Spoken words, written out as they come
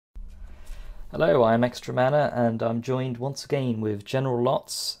Hello, I'm Extra Mana, and I'm joined once again with General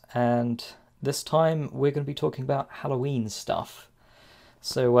Lots, and this time we're going to be talking about Halloween stuff.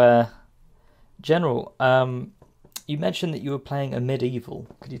 So, General, you mentioned that you were playing a medieval.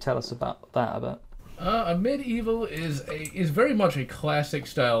 Could you tell us about that a bit? A medieval is very much a classic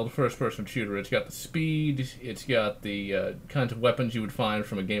styled first person shooter. It's got the speed, it's got the kinds of weapons you would find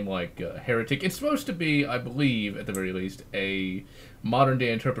from a game like Heretic. It's supposed to be, I believe, at the very least, a modern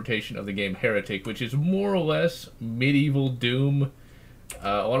day interpretation of the game Heretic, which is more or less medieval Doom.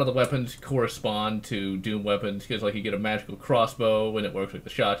 A lot of the weapons correspond to Doom weapons because, like, you get a magical crossbow and it works like the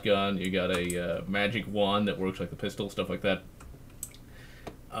shotgun. You got a magic wand that works like the pistol, stuff like that.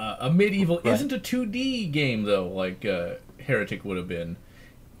 A medieval Right. isn't a 2D game though, like Heretic would have been.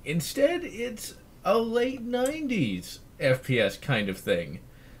 Instead, it's a late '90s FPS kind of thing.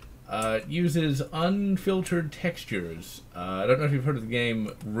 It uses unfiltered textures. I don't know if you've heard of the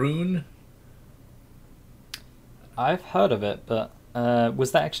game Rune. I've heard of it, but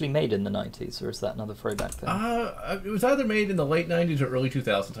was that actually made in the 90s, or is that another throwback thing? It was either made in the late '90s or early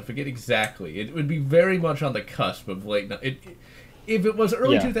 2000s. I forget exactly. It would be very much on the cusp of if it was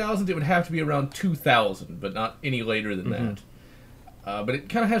early Yeah. 2000s, it would have to be around 2000, but not any later than that. But it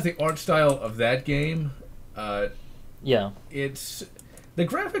kind of has the art style of that game. Uh, Yeah. it's the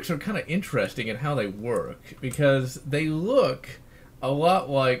graphics are kind of interesting in how they work because they look a lot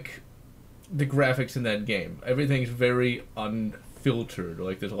like the graphics in that game. Everything's very unfiltered.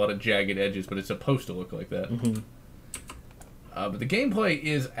 Like there's a lot of jagged edges, but it's supposed to look like that. But the gameplay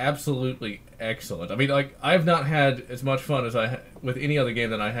is absolutely excellent. I mean, like I've not had as much fun as with any other game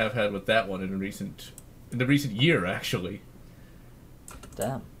than I have had with that one in the recent year, actually.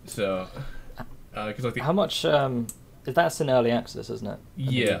 Damn. So, because like the How much? That's in early access, isn't it? The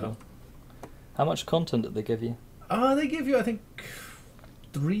yeah, medieval. How much content did they give you? they give you I think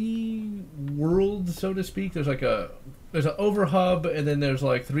 3 worlds, so to speak. There's an overhub, and then there's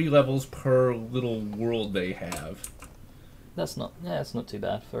like 3 levels per little world they have. That's not. Yeah, it's not too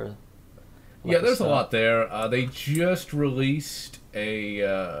bad for. Yeah, Like a there's a start. lot there. They just released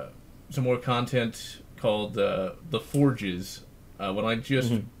a some more content called the Forges. When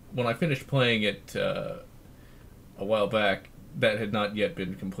I finished playing it a while back, that had not yet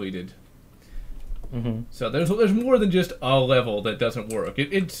been completed. So there's more than just a level that doesn't work.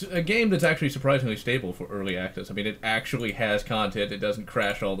 It's a game that's actually surprisingly stable for early access. I mean, it actually has content. It doesn't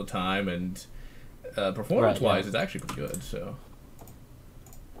crash all the time, and performance-wise, Right, yeah. it's actually pretty good. So.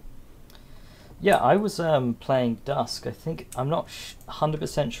 Yeah, I was playing Dusk. I think I'm not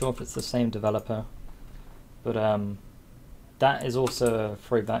 100% sure if it's the same developer, but that is also a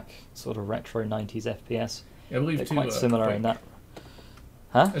throwback sort of retro 90s FPS. I believe They're to quite similar Quake. in that.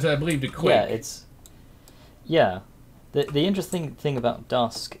 Huh? As I believe to Quake. Yeah, yeah. The interesting thing about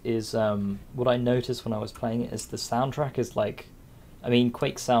Dusk is what I noticed when I was playing it is the soundtrack is like, I mean,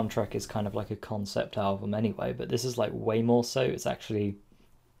 Quake's soundtrack is kind of like a concept album anyway, but this is like way more so. It's actually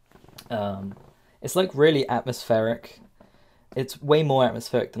um, it's like really atmospheric. It's way more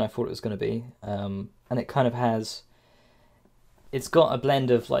atmospheric than I thought it was going to be, and it kind of has. It's got a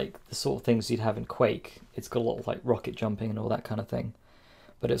blend of like the sort of things you'd have in Quake. It's got a lot of like rocket jumping and all that kind of thing,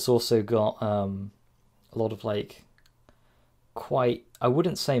 but it's also got a lot of like quite, I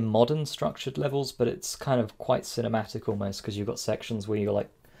wouldn't say modern structured levels, but it's kind of quite cinematic almost because you've got sections where you're like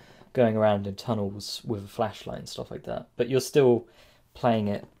going around in tunnels with a flashlight and stuff like that. But you're still playing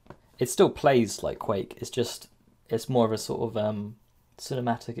it. It still plays like Quake. It's more of a sort of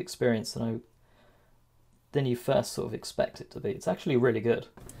cinematic experience than you first sort of expect it to be. It's actually really good.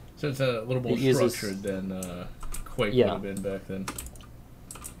 So it's a little more It uses- structured than Quake would Yeah. have been back then.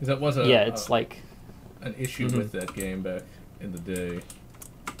 Because that was Yeah, it's like an issue with that game back in the day.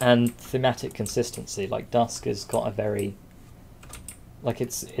 and thematic consistency. Like Dusk has got a very like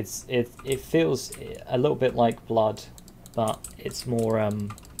it feels a little bit like Blood, but it's more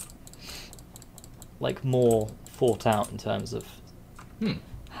like more thought out in terms of Hmm.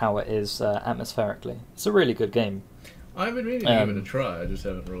 how it is atmospherically. It's a really good game. I've been meaning to give it a try. I just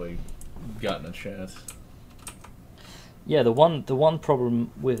haven't really gotten a chance. Yeah, the one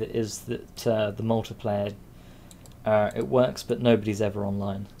problem with it is that the multiplayer it works, but nobody's ever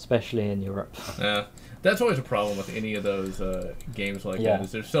online, especially in Europe. Yeah, that's always a problem with any of those games like Yeah. that.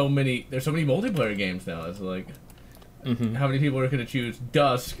 Is there's so many multiplayer games now. It's like how many people are going to choose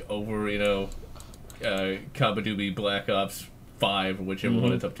Dusk over Call of Duty Black Ops 5 or whichever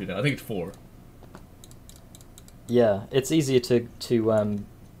one it's up to now. I think it's 4. Yeah, it's easier to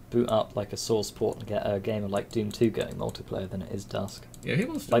boot up like a source port and get a game of like Doom 2 going multiplayer than it is Dusk. Yeah,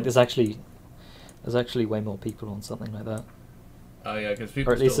 people still. Like there's actually way more people on something like that. Oh yeah, because Or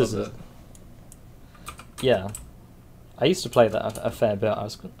people at least still there's love Yeah, I used to play that a fair bit.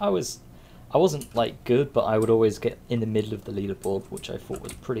 I wasn't like good, but I would always get in the middle of the leaderboard, which I thought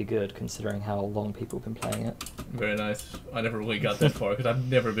was pretty good considering how long people have been playing it. Very nice. I never really got that far because I've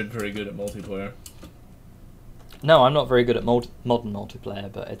never been very good at multiplayer. No, I'm not very good at modern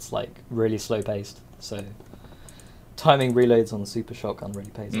multiplayer, but it's like really slow paced. So timing reloads on the Super Shotgun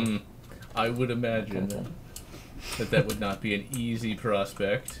really pays off. I would imagine Kind of that would not be an easy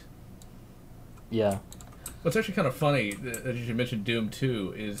prospect. Yeah. What's actually kind of funny that you mentioned Doom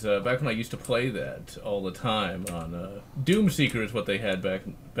 2 is back when I used to play that all the time on Doom Seeker is what they had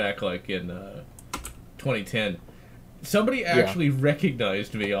back like in 2010. Somebody actually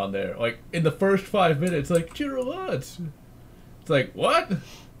recognized me on there, like in the first 5 minutes, like General Lutz. It's like, what?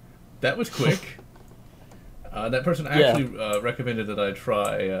 That was quick. That person actually recommended that I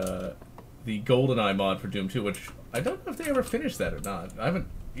try the GoldenEye mod for Doom 2, which I don't know if they ever finished that or not. I haven't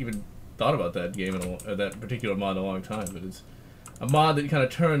even thought about that game that particular mod in a long time, but it's a mod that kind of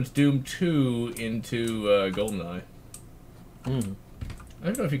turns Doom 2 into GoldenEye. I don't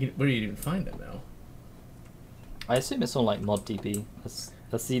know if you can, where you even find that now. I assume it's on like ModDB.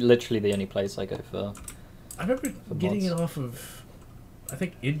 That's literally the only place I go for. I remember getting it off of, I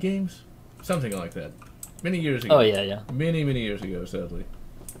think, id Games, something like that, many years ago. Oh yeah. Many years ago, sadly.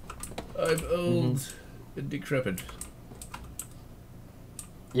 I'm old and decrepit.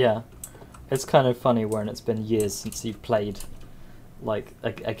 Yeah, it's kind of funny when it's been years since you've played like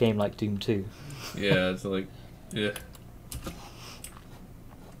a game like Doom 2. Yeah, it's like, yeah.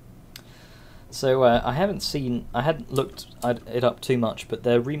 So I hadn't looked it up too much, but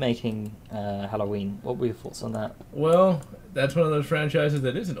they're remaking Halloween. What were your thoughts on that? Well, that's one of those franchises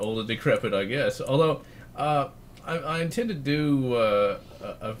that isn't old and decrepit, I guess. Although, I intend to do a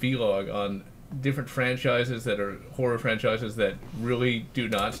vlog on different franchises that are horror franchises that really do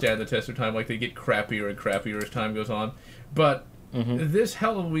not stand the test of time. Like, they get crappier and crappier as time goes on. But this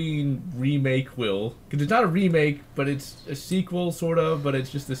Halloween remake will, because it's not a remake, but it's a sequel, sort of, but it's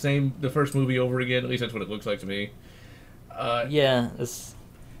just the first movie over again. At least that's what it looks like to me. Yeah,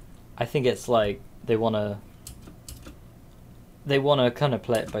 I think it's like they want to kind of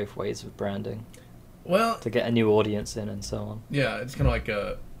play it both ways with branding. Well, to get a new audience in and so on. Yeah, it's kind of like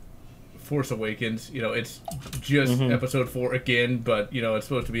Force Awakens. You know, it's just Episode 4 again, but you know, it's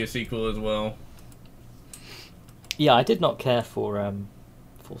supposed to be a sequel as well. Yeah, I did not care for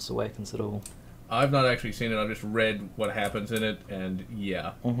Force Awakens at all. I've not actually seen it. I've just read what happens in it, and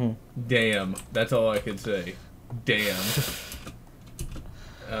yeah, damn. That's all I can say. Damn.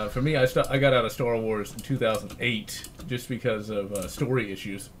 For me, I got out of Star Wars in 2008 just because of story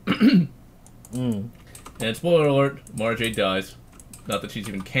issues. And spoiler alert, Mara Jade dies. Not that she's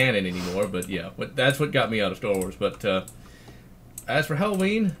even canon anymore, but yeah, that's what got me out of Star Wars. But as for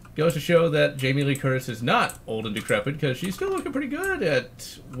Halloween, goes to show that Jamie Lee Curtis is not old and decrepit, because she's still looking pretty good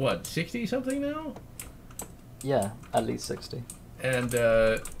at, what, 60-something now? Yeah, at least 60.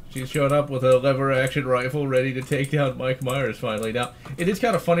 And she's showing up with a lever-action rifle ready to take down Mike Myers finally. Now, it is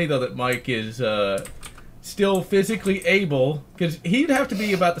kind of funny, though, that Mike is still physically able, because he'd have to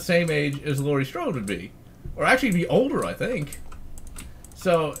be about the same age as Laurie Strode would be. Or actually be older, I think.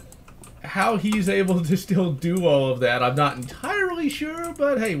 So, how he's able to still do all of that, I'm not entirely sure,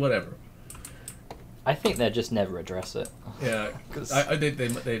 but hey, whatever. I think they'd just never address it. Yeah,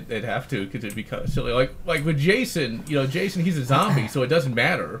 they'd have to, because it'd be kind of silly. Like with Jason, you know, Jason, he's a zombie, so it doesn't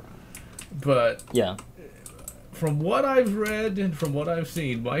matter. But yeah, from what I've read and from what I've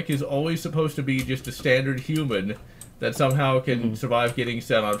seen, Mike is always supposed to be just a standard human that somehow can survive getting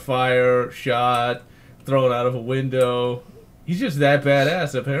set on fire, shot, thrown out of a window. He's just that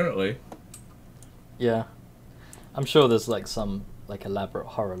badass, apparently. Yeah. I'm sure there's like some elaborate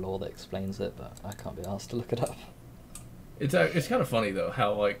horror lore that explains it, but I can't be asked to look it up. It's kind of funny, though,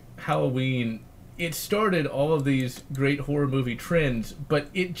 how, like, Halloween, it started all of these great horror movie trends, but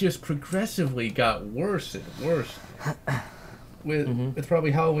it just progressively got worse and worse. With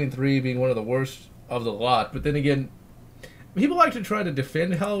probably Halloween 3 being one of the worst of the lot, but then again, people like to try to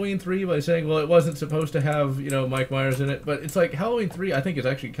defend Halloween 3 by saying, well, it wasn't supposed to have, you know, Mike Myers in it, but it's like Halloween 3, I think, is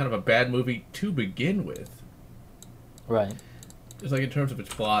actually kind of a bad movie to begin with. Right. Just like in terms of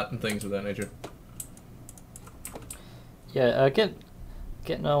its plot and things of that nature. Yeah,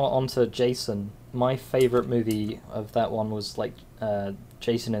 getting on to Jason, my favourite movie of that one was like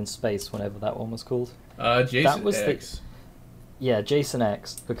Jason in Space, whenever that one was called. Jason X. Yeah, Jason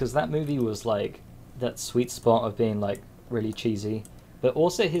X, because that movie was like that sweet spot of being like really cheesy, but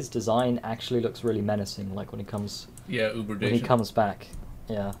also his design actually looks really menacing. Like when he comes, Uber when he comes back,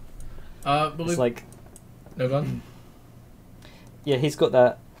 yeah. It's like, no, go on. Yeah, he's got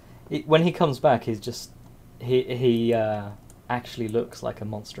that. When he comes back, he's just he actually looks like a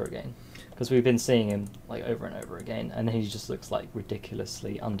monster again, because we've been seeing him like over and over again, and he just looks like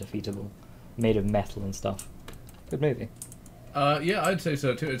ridiculously undefeatable, made of metal and stuff. Good movie. Yeah, I'd say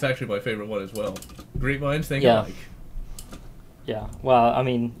so too. It's actually my favorite one as well. Great minds think Yeah. alike. Yeah, well, I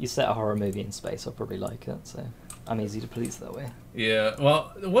mean, you set a horror movie in space, I'll probably like it, so I'm easy to please that way. Yeah,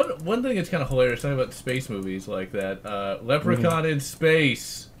 well, one thing that's kind of hilarious talking about space movies like that, Leprechaun in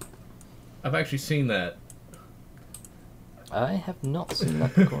Space. I've actually seen that. I have not seen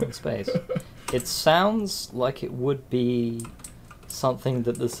Leprechaun in Space. It sounds like it would be something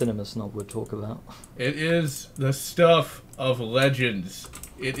that the Cinema Snob would talk about. It is the stuff of legends.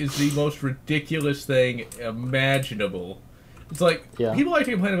 It is the most ridiculous thing imaginable. It's like, people like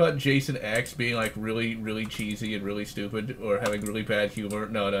to complain about Jason X being like really, really cheesy and really stupid, or having really bad humor.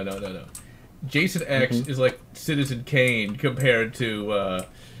 No. Jason X is like Citizen Kane compared to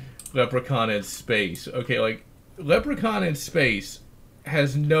Leprechaun in Space. Okay, like, Leprechaun in Space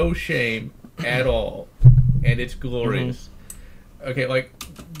has no shame at all, and it's glorious. Okay, like,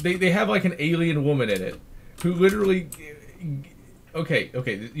 they have like an alien woman in it, who literally... Okay,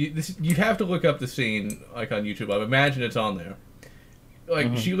 you have to look up the scene, like, on YouTube. I imagine it's on there.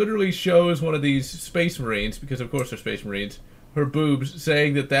 Like, she literally shows one of these space marines, because of course they're space marines, her boobs,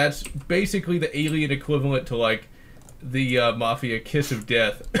 saying that that's basically the alien equivalent to, like, the Mafia kiss of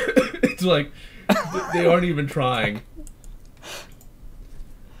death. It's like, they aren't even trying.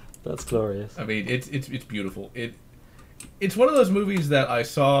 That's glorious. I mean, it's beautiful. It's one of those movies that I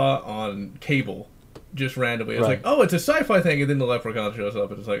saw on cable, just randomly. It's like, oh, it's a sci-fi thing, and then the Leprechaun shows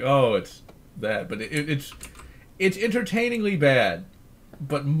up, and it's like, oh, it's that. But it's entertainingly bad,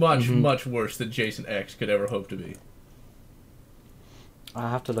 but much worse than Jason X could ever hope to be. I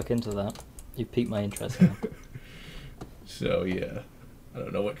have to look into that. You piqued my interest now. So, yeah. I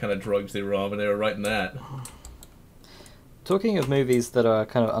don't know what kind of drugs they were on when they were writing that. Talking of movies that are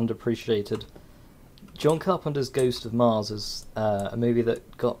kind of underappreciated, John Carpenter's Ghost of Mars is a movie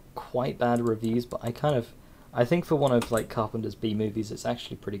that got quite bad reviews, but I think for one of like Carpenter's B movies, it's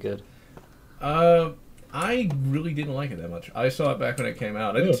actually pretty good. I really didn't like it that much. I saw it back when it came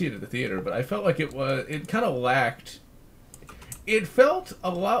out. I didn't see it at the theater, but I felt like it kind of lacked. It felt a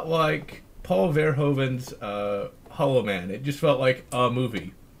lot like Paul Verhoeven's Hollow Man. It just felt like a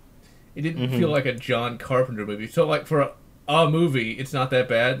movie. It didn't feel like a John Carpenter movie. So like for a movie, it's not that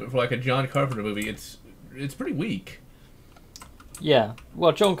bad, but for like a John Carpenter movie, it's pretty weak. Yeah,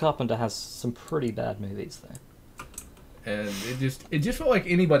 well, John Carpenter has some pretty bad movies though. And it just felt like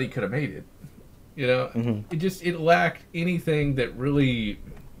anybody could have made it. You know, it lacked anything that really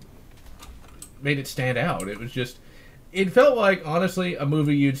made it stand out. It felt like, honestly, a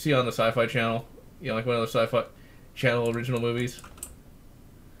movie you'd see on the Sci-Fi Channel. You know, like one of those Sci-Fi Channel original movies.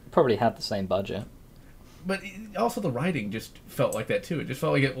 Probably had the same budget. But also the writing just felt like that too. It just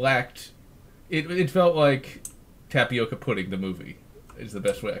felt like it lacked... It felt like Tapioca Pudding, the movie, is the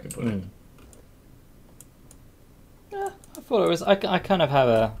best way I can put it. Yeah, I thought it was... I kind of have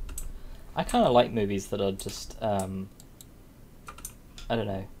a... I kind of like movies that are just... I don't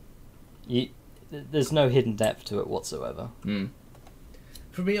know. There's no hidden depth to it whatsoever.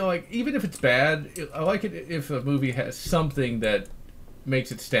 For me, like, even if it's bad, I like it if a movie has something that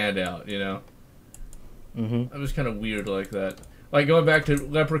makes it stand out, you know? I was kind of weird like that. Like, going back to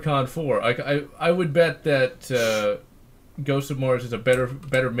Leprechaun 4, I would bet that Ghost of Mars is a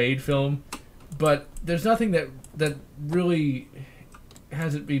better made film, but there's nothing that really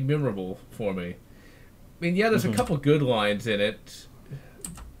has it be memorable for me. I mean, yeah, there's a couple good lines in it,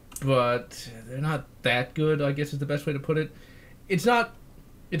 but they're not that good, I guess is the best way to put it. It's not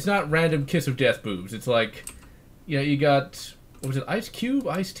random kiss of death boobs. It's like, you know, you got, what was it, Ice Cube,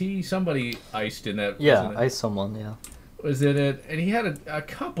 Ice-T, somebody iced in that. Yeah, Ice someone, yeah. Was in it, and he had a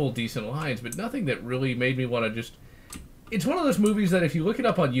couple decent lines, but nothing that really made me want to just... It's one of those movies that if you look it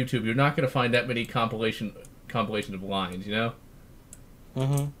up on YouTube, you're not going to find that many compilation of lines, you know?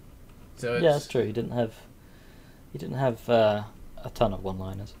 So yeah, that's true. He didn't have a ton of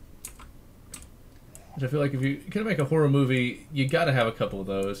one-liners. I feel like if you're going to make a horror movie, you got to have a couple of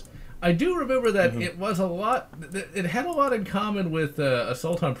those. I do remember that it was a lot... It had a lot in common with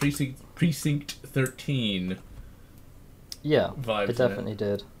Assault on Precinct 13. Yeah, vibes it definitely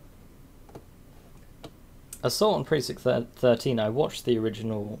did. Assault on Precinct 13, I watched the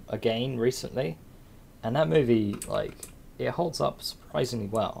original again recently, and that movie, like, it holds up surprisingly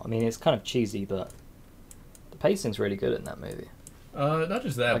well. I mean, it's kind of cheesy, but the pacing's really good in that movie. Not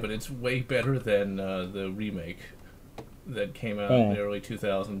just that, but it's way better than the remake that came out in the early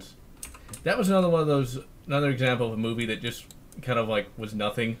 2000s. That was another example of a movie that just kind of like was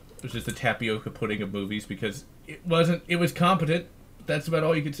nothing. It was just the tapioca pudding of movies because it wasn't. It was competent. That's about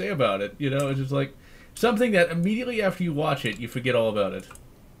all you could say about it. You know, it's just like something that immediately after you watch it, you forget all about it.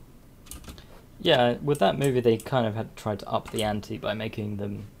 Yeah, with that movie, they kind of had tried to up the ante by making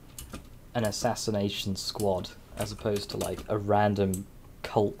them an assassination squad as opposed to like a random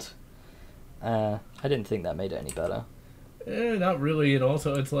cult. I didn't think that made it any better. Not really, and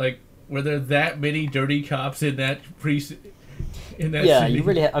also it's like, were there that many dirty cops in that Yeah, city? you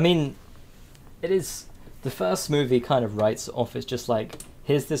really. I mean, it is the first movie kind of writes it off as just like,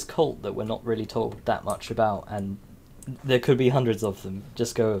 here's this cult that we're not really told that much about, and there could be hundreds of them.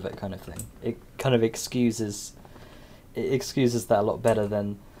 Just go with it, kind of thing. It kind of excuses that a lot better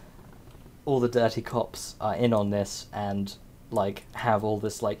than all the dirty cops are in on this and like have all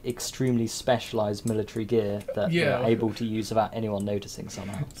this like extremely specialized military gear that they're able to use without anyone noticing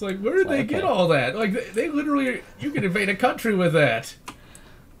somehow. It's like, where did they get all that? Like they literally, you can invade a country with that.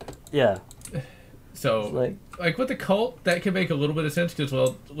 Yeah. So like with the cult, that can make a little bit of sense because,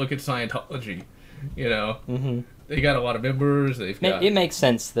 well, look at Scientology. You know, they got a lot of members. It makes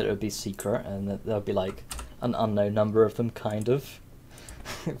sense that it would be secret and that there'll be like an unknown number of them, kind of.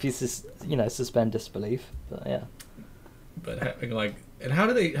 If you suspend disbelief, but yeah. But having like, and how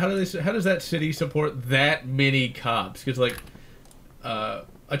does that city support that many cops? Because like, I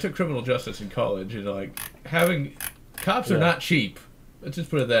took criminal justice in college, and like having cops are not cheap. Let's just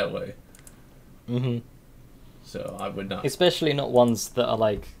put it that way. Mm-hmm. So I would not, especially not ones that are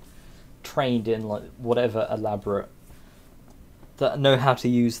like trained in like whatever elaborate, that know how to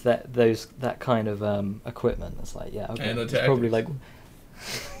use that kind of equipment. It's like, yeah, okay. And the it's probably like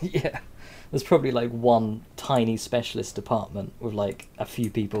yeah. There's probably like one tiny specialist department with like a few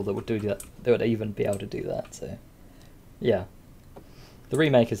people that would do that. They would even be able to do that. So, yeah, the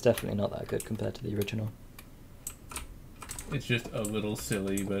remake is definitely not that good compared to the original. It's just a little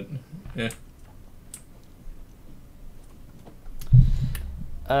silly, but yeah.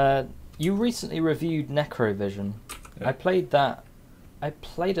 You recently reviewed Necrovision. Yeah. I played that. I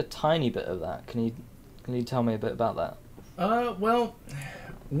played a tiny bit of that. Can you tell me a bit about that? Well,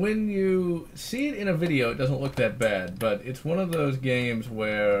 when you see it in a video, it doesn't look that bad, but it's one of those games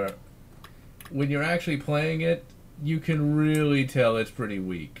where when you're actually playing it, you can really tell it's pretty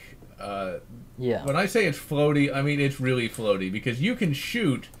weak. Yeah. When I say it's floaty, I mean it's really floaty, because you can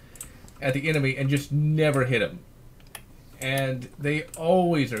shoot at the enemy and just never hit them. And they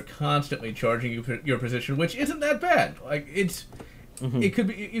always are constantly charging your position, which isn't that bad. Like, it could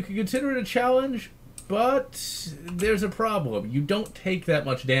be, you could consider it a challenge, but there's a problem. You don't take that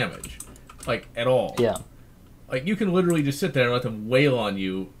much damage, like, at all. Yeah. Like, you can literally just sit there and let them wail on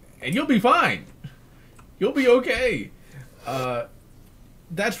you, and you'll be fine. You'll be okay.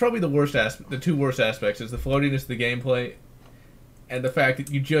 That's probably the two worst aspects, is the floatiness of the gameplay, and the fact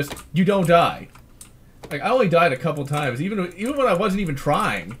that you don't die. Like, I only died a couple times, even when I wasn't even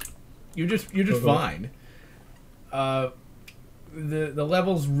trying. You're just fine. The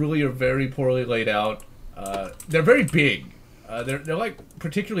levels really are very poorly laid out. They're very big. They're like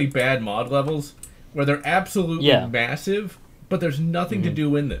particularly bad mod levels where they're absolutely massive, but there's nothing to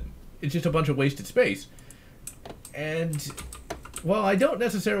do in them. It's just a bunch of wasted space. And while I don't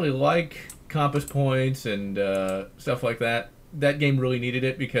necessarily like compass points and stuff like that, that game really needed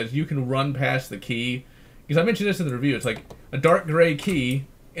it because you can run past the key. Because I mentioned this in the review, it's like a dark gray key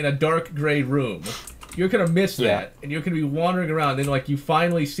in a dark gray room. You're gonna miss that, and you're gonna be wandering around, and like you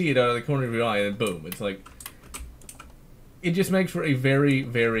finally see it out of the corner of your eye, and then boom! It's like, it just makes for a very,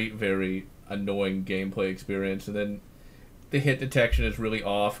 very, very annoying gameplay experience. And then the hit detection is really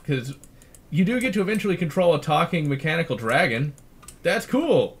off because you do get to eventually control a talking mechanical dragon. That's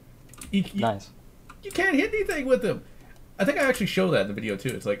cool. Nice. You can't hit anything with them. I think I actually show that in the video too.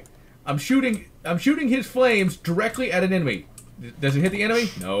 It's like I'm shooting his flames directly at an enemy. Does it hit the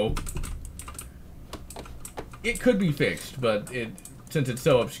enemy? No. It could be fixed, but since it's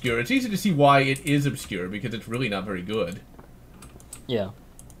so obscure, it's easy to see why it is obscure, because it's really not very good. Yeah.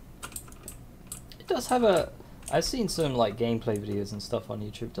 It does have I've seen some like gameplay videos and stuff on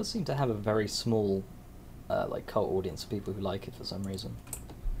YouTube. It does seem to have a very small like cult audience of people who like it for some reason.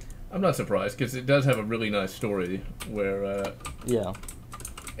 I'm not surprised, because it does have a really nice story where yeah.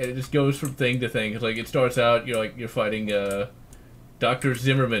 And it just goes from thing to thing. It's like it starts out, you're fighting Dr.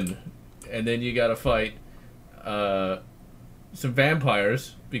 Zimmerman, and then you gotta fight some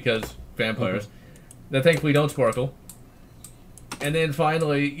vampires, because vampires that thankfully don't sparkle. And then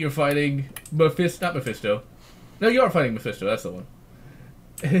finally you're fighting not Mephisto. No, you are fighting Mephisto, that's the one.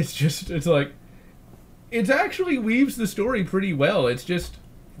 And it's like, it actually weaves the story pretty well. It's just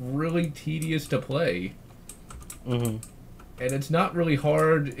really tedious to play. and it's not really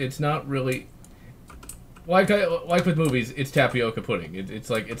hard. It's not really like with movies. It's tapioca pudding. It's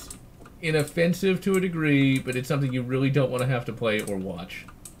like it's inoffensive to a degree, but it's something you really don't want to have to play or watch.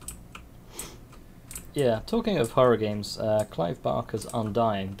 Yeah, talking of horror games, Clive Barker's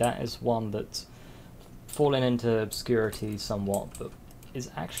Undying, that is one that's fallen into obscurity somewhat, but is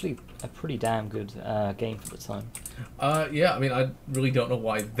actually a pretty damn good game for the time. Yeah, I mean, I really don't know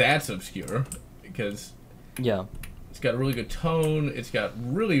why that's obscure, because Yeah. it's got a really good tone, it's got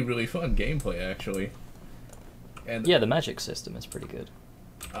really, really fun gameplay, actually. And Yeah, the magic system is pretty good.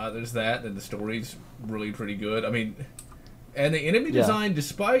 there's that, and the story's really pretty good. I mean, and the enemy Yeah. design,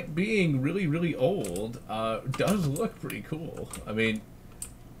 despite being really, really old, does look pretty cool. I mean,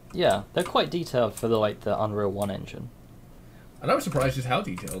 Yeah, they're quite detailed for the Unreal 1 engine. and I was surprised just how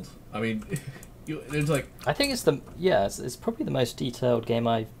detailed. I mean, there's like, I think it's probably the most detailed game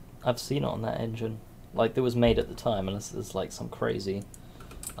I've seen on that engine. Like that was made at the time, unless there's like some crazy,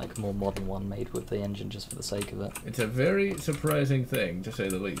 like more modern one made with the engine just for the sake of it. it's a very surprising thing, to say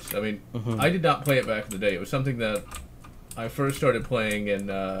the least. I mean, Mhm. I did not play it back in the day. It was something that I first started playing in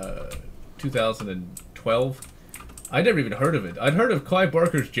 2012. I'd never even heard of it. I'd heard of Clive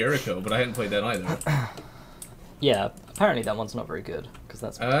Barker's Jericho, but I hadn't played that either. Yeah, apparently that one's not very good because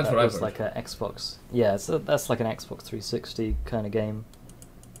That's that what I've was heard. like an Xbox. Yeah, so that's like an Xbox 360 kind of game.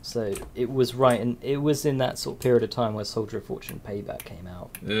 So it was in that sort of period of time where Soldier of Fortune Payback came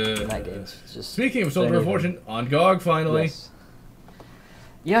out. And that game's just Speaking of Soldier of don't even- Fortune, on GOG finally. Yes.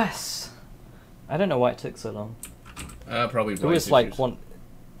 Yes. I don't know why it took so long. Probably It was rights like issues. one.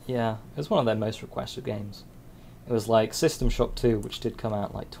 Yeah, it was one of their most requested games. It was like System Shock 2, which did come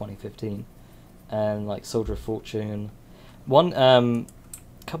out like 2015, and like Soldier of Fortune. One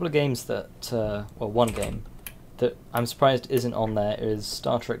couple of games that one game that I'm surprised isn't on there is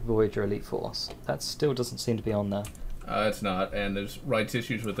Star Trek Voyager Elite Force. That still doesn't seem to be on there. It's not, and there's rights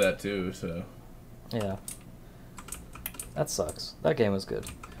issues with that too. So Yeah. That sucks. That game was good.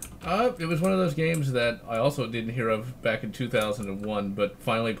 it was one of those games that I also didn't hear of back in 2001, but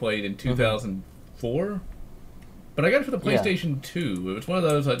finally played in 2004. But I got it for the Yeah. PlayStation 2. It was one of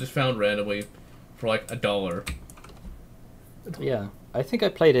those I just found randomly for like $1. Yeah. I think I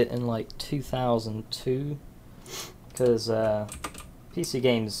played it in like 2002 because PC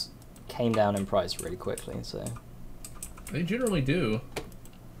games came down in price really quickly, so They generally do.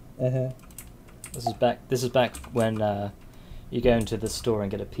 this is back when you go into the store and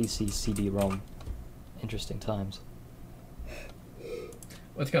get a PC CD-ROM. Interesting times.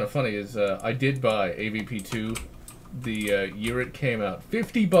 What's kind of funny is I did buy AVP2 the year it came out.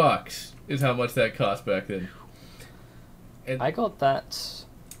 $50 is how much that cost back then. And I got that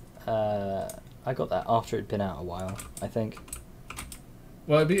after it'd been out a while, I think.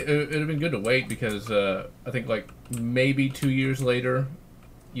 well, it'd have been good to wait because I think like maybe 2 years later,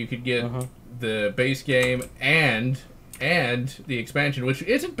 you could get the base game and the expansion, which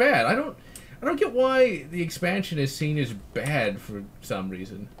isn't bad. I don't get why the expansion is seen as bad for some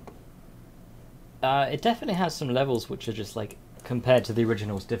reason. It definitely has some levels which are just like compared to the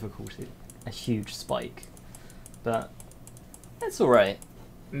original's difficulty, a huge spike, but it's all right.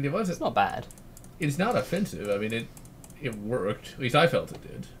 And it wasn't. It's not bad. It's not offensive. I mean, it worked. At least I felt it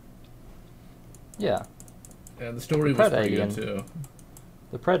did. Yeah, And the story The was Pred pretty good Alien. too.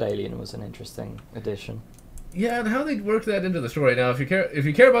 the Pred Alien was an interesting addition. Yeah, and how they work that into the story. Now, if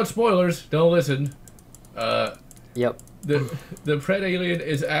you care about spoilers, don't listen. Yep. The Pred Alien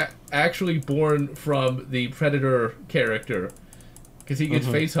is actually born from the Predator character because he gets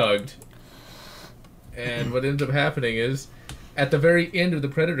face hugged. And what ends up happening is, at the very end of the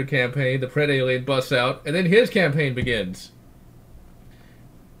Predator campaign, the Pred Alien busts out, and then his campaign begins.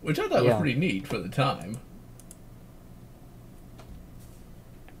 Which I thought was Yeah. pretty neat for the time.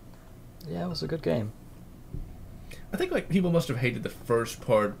 Yeah, it was a good game. I think like people must have hated the first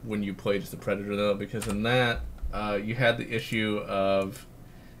part when you played as the Predator though, because in that you had the issue of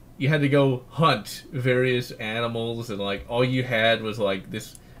you had to go hunt various animals, and like all you had was like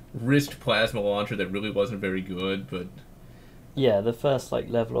this wrist plasma launcher that really wasn't very good. But Yeah, the first like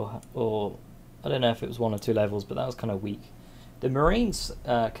level or I don't know if it was 1 or 2 levels, but that was kind of weak. The Marines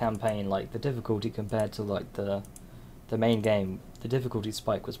campaign, like the difficulty compared to like the main game, the difficulty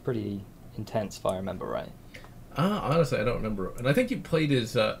spike was pretty intense if I remember right. honestly, I don't remember. And I think you played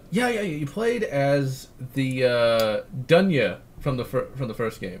as you played as the Dunya from the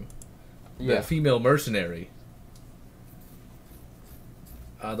first game, the female mercenary.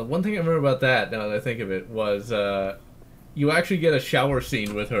 The one thing I remember about that, now that I think of it, was you actually get a shower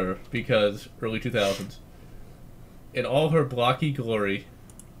scene with her because early 2000s. In all her blocky glory.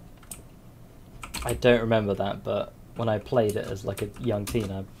 I don't remember that, but when I played it as like a young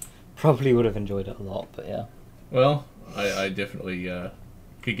teen, I probably would have enjoyed it a lot. But yeah. Well, I definitely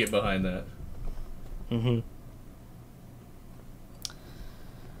could get behind that.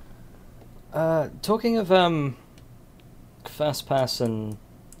 Talking of first person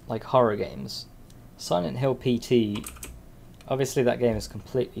like horror games, Silent Hill PT, obviously that game is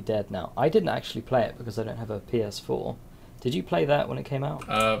completely dead now. I didn't actually play it because I don't have a PS4. Did you play that when it came out?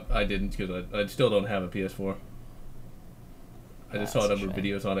 I didn't, because I still don't have a PS4. I just saw a number of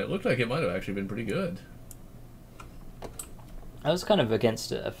videos on it. It looked like it might have actually been pretty good. I was kind of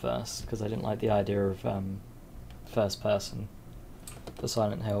against it at first because I didn't like the idea of first person for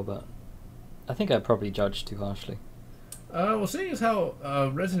Silent Hill, but I think I probably judged too harshly. Well, seeing as how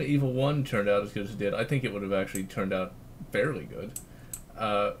Resident Evil 1 turned out as good as it did, I think it would have actually turned out fairly good.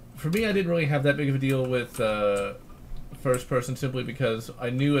 For me, I didn't really have that big of a deal with first person simply because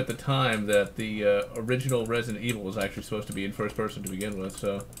I knew at the time that the original Resident Evil was actually supposed to be in first person to begin with,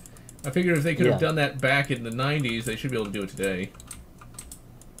 so I figured if they could have done that back in the 90s, they should be able to do it today.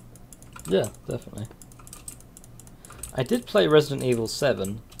 Yeah, definitely. I did play Resident Evil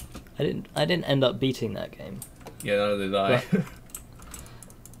 7. I didn't end up beating that game. Yeah, neither did I.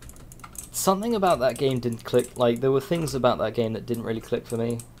 Something about that game didn't click. Like, there were things about that game that didn't really click for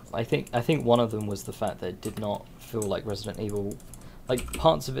me. I think one of them was the fact that it did not feel like Resident Evil. Like,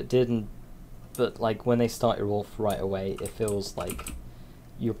 parts of it did, but like when they start you off right away, it feels like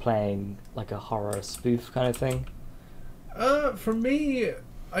you're playing like a horror spoof kind of thing. For me,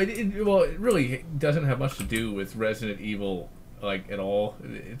 well, it really doesn't have much to do with Resident Evil, like, at all.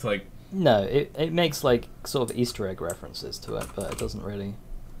 It's like... No, it makes like sort of Easter egg references to it, but it doesn't really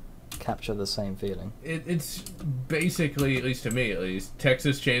capture the same feeling. It's basically, at least to me at least,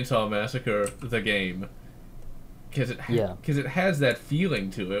 Texas Chainsaw Massacre the game, because it has that feeling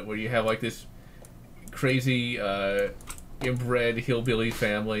to it where you have like this crazy inbred hillbilly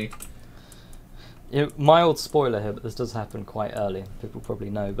family. Mild spoiler here, but this does happen quite early. People probably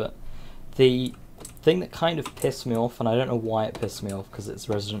know, but the thing that kind of pissed me off, and I don't know why it pissed me off because it's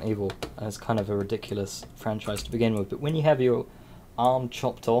Resident Evil and it's kind of a ridiculous franchise to begin with, but when you have your arm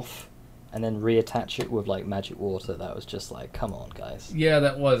chopped off and then reattach it with like magic water, that was just like, come on, guys. Yeah,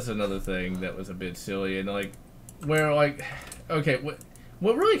 that was another thing that was a bit silly, and like, where like, okay,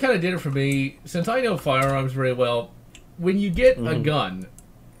 what really kind of did it for me, since I know firearms very well, when you get a gun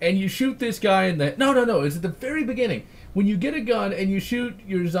and you shoot this guy in the... No, it's at the very beginning. When you get a gun and you shoot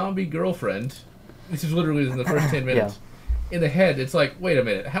your zombie girlfriend, this is literally in the first 10 minutes, in the head, it's like, wait a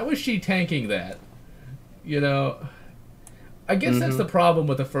minute, how is she tanking that? You know... I guess that's the problem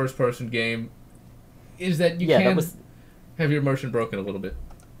with a first-person game, is that you can have your immersion broken a little bit.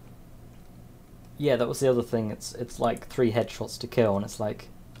 Yeah, that was the other thing. It's like 3 headshots to kill, and it's like,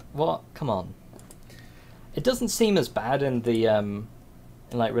 what? Come on. It doesn't seem as bad in the in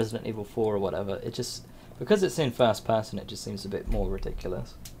like Resident Evil 4 or whatever. It just, because it's in first person, it just seems a bit more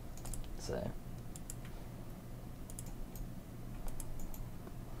ridiculous. So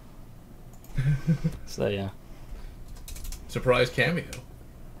yeah. Surprise cameo.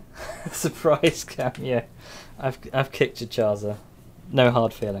 Surprise cameo. I've kicked your Chaza. No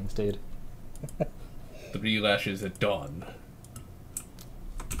hard feelings, dude. 3 lashes at dawn.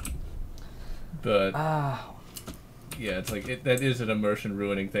 But yeah, it's like that is an immersion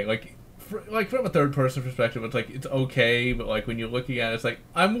ruining thing. Like from a third person perspective, it's like it's okay, but like when you're looking at it, it's like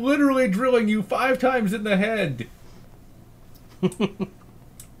I'm literally drilling you 5 times in the head.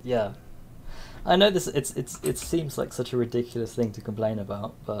 Yeah. I know this. It seems like such a ridiculous thing to complain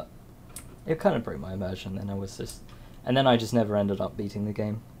about, but it kind of broke my immersion. And then I just never ended up beating the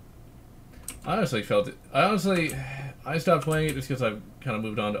game. I honestly felt it. I stopped playing it just because I've kind of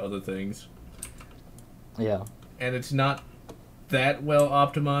moved on to other things. Yeah. And it's not that well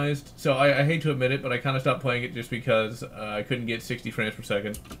optimized, so I hate to admit it, but I kind of stopped playing it just because I couldn't get 60 frames per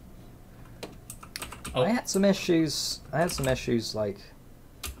second. I had some issues. Like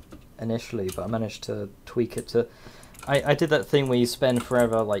initially, but I managed to tweak it to... I did that thing where you spend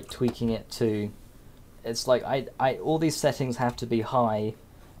forever like tweaking it to... It's like, I all these settings have to be high.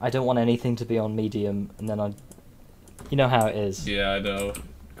 I don't want anything to be on medium, and then you know how it is. Yeah, I know.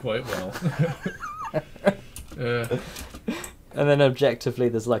 Quite well. And then objectively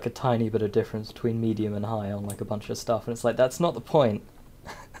there's like a tiny bit of difference between medium and high on like a bunch of stuff, and it's like, that's not the point.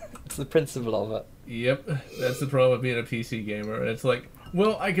 It's the principle of it. Yep, that's the problem with being a PC gamer. And it's like,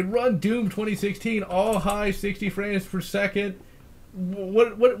 well, I could run Doom 2016 all high 60 frames per second.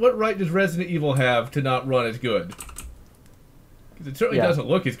 What right does Resident Evil have to not run as good? Because it certainly doesn't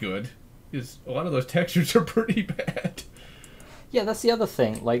look as good. Because a lot of those textures are pretty bad. Yeah, that's the other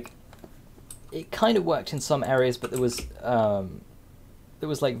thing. Like, it kind of worked in some areas, but there was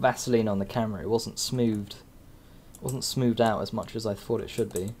like Vaseline on the camera. It wasn't smoothed. It wasn't smoothed out as much as I thought it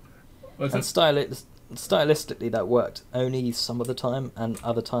should be. What's And stylistically, that worked only some of the time, and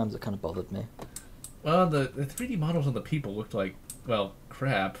other times it kind of bothered me. Well, the 3D models of the people looked like, well,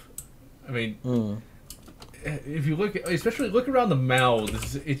 crap. I mean, if you look, especially look around the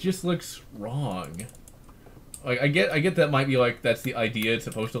mouths, it just looks wrong. Like I get that might be like that's the idea. It's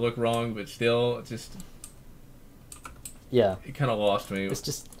supposed to look wrong, but still, it just Yeah, it kind of lost me. it's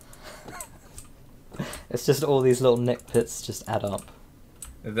just it's just all these little nitpicks just add up.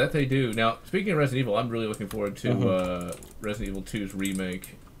 That they do. Now, speaking of Resident Evil, I'm really looking forward to Mm-hmm. Resident Evil 2's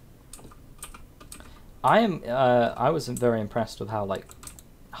remake. I was very impressed with how like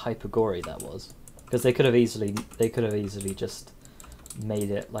hyper gory that was, because they could have easily just made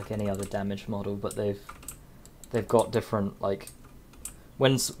it like any other damage model, but they've got different, like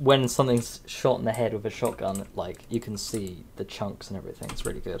when something's shot in the head with a shotgun, like you can see the chunks and everything. It's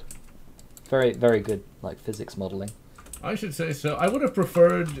really good. Very, very good like physics modeling. I should say so. I would have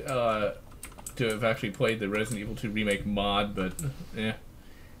preferred to have actually played the Resident Evil 2 remake mod, but yeah,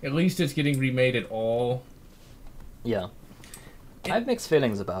 at least it's getting remade at all. Yeah, I have mixed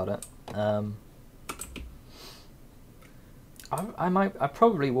feelings about it. I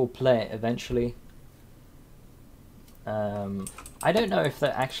probably will play it eventually. I don't know if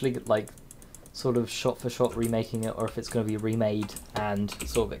they're actually like sort of shot for shot remaking it, or if it's going to be remade and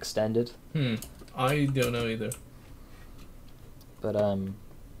sort of extended. I don't know either. But I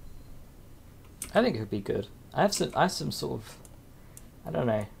think it would be good. I have some sort of, I don't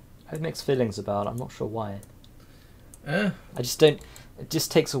know. I have mixed feelings about it. I'm not sure why. I just don't. It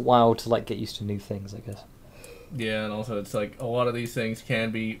just takes a while to like get used to new things, I guess. Yeah, and also it's like a lot of these things can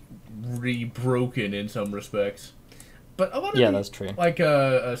be re-broken in some respects. But a lot of that's true. Like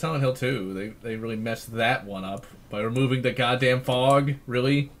Silent Hill 2, they really messed that one up by removing the goddamn fog.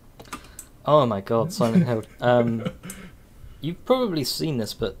 Really? Oh my God, Silent Hill. You've probably seen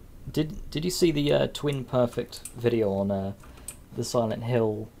this, but did you see the Twin Perfect video on the Silent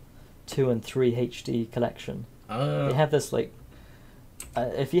Hill 2 and 3 HD collection? They have this like,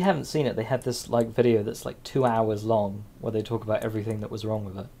 if you haven't seen it, they have this like video that's like 2 hours long where they talk about everything that was wrong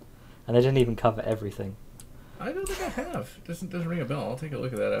with it, and they didn't even cover everything. I don't think I have. Doesn't ring a bell. I'll take a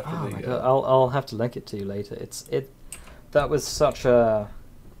look at that after Oh the. my God, I'll have to link it to you later. That was such a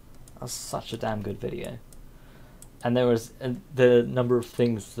damn good video. And there was the number of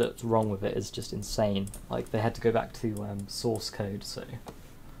things that's wrong with it is just insane. Like they had to go back to source code, so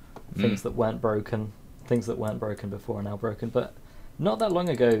things that weren't broken before are now broken. But not that long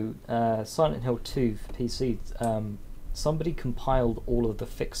ago, Silent Hill 2 for PC, somebody compiled all of the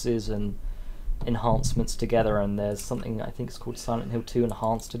fixes and enhancements together, and there's something I think it's called Silent Hill 2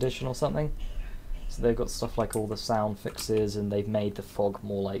 Enhanced Edition or something. So they've got stuff like all the sound fixes, and they've made the fog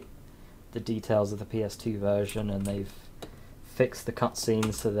more like the details of the PS2 version, and they've fixed the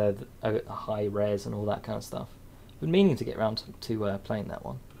cutscenes so they're a high res and all that kind of stuff. Been meaning to get around to playing that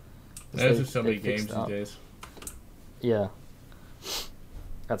one. There's just so many games these days. Yeah,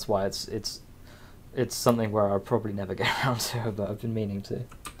 that's why it's something where I'll probably never get around to, but I've been meaning to.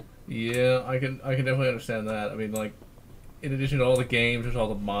 Yeah, I can definitely understand that. I mean, like, in addition to all the games, there's all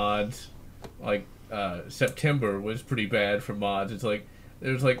the mods. Like, September was pretty bad for mods. It's like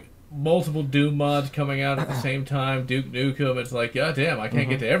there's like multiple Doom mods coming out at the same time. Duke Nukem. It's like, god damn, I can't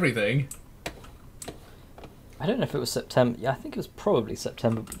get to everything. I don't know if it was September. Yeah, I think it was probably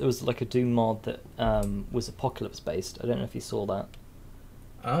September. But there was like a Doom mod that was apocalypse based. I don't know if you saw that.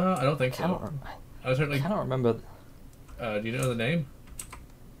 I don't think so. I certainly cannot remember. Do you know the name?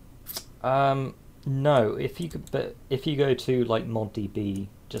 No. If you go to like ModDB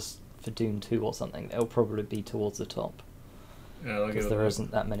just for Doom 2 or something, it'll probably be towards the top. Yeah, because there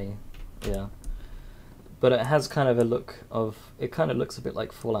isn't that many. Yeah. But it has kind of a look of. It kind of looks a bit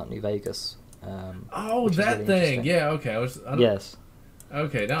like Fallout New Vegas. Oh, that really thing. Yeah. Okay. Yes.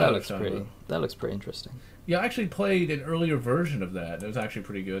 Okay. Now that looks pretty interesting. Yeah, I actually played an earlier version of that. It was actually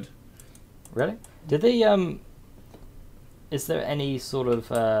pretty good. Really? Did they? Is there any sort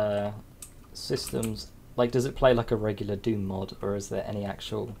of systems? Like, does it play like a regular Doom mod, or is there any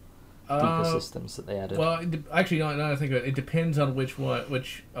actual deeper systems that they added? Well, actually, now that I think of it, it depends on which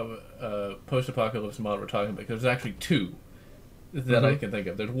post-apocalypse mod we're talking about. Because there's actually two that I can think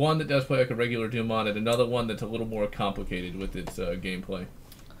of. There's one that does play like a regular Doom mod, and another one that's a little more complicated with its gameplay.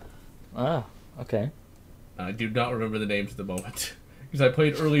 Ah, okay. I do not remember the names at the moment because I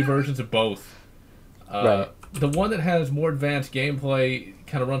played early versions of both. Right. The one that has more advanced gameplay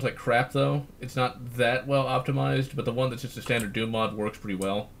kind of runs like crap, though. It's not that well optimized, but the one that's just a standard Doom mod works pretty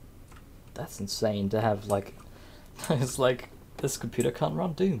well. that's insane to have like. It's like this computer can't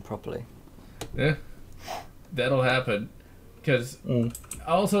run Doom properly. Yeah, that'll happen. Because Mm.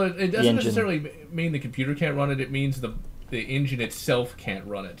 also, it doesn't engine. necessarily mean the computer can't run it. It means the engine itself can't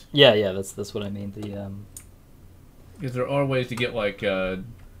run it. Yeah, that's what I mean. The Because there are ways to get like the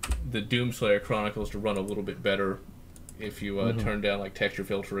Doomslayer Chronicles to run a little bit better if you turn down like texture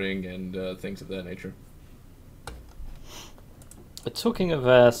filtering and things of that nature. But talking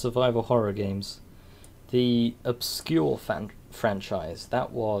of survival horror games, the Obscure franchise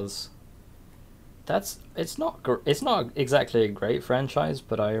it's not exactly a great franchise,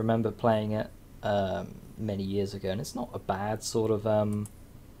 but I remember playing it many years ago, and it's not a bad sort of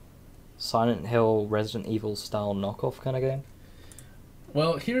Silent Hill, Resident Evil style knockoff kind of game.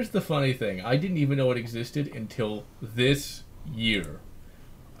 Well, here's the funny thing. I didn't even know it existed until this year.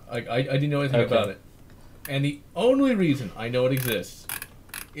 I didn't know anything about it. And the only reason I know it exists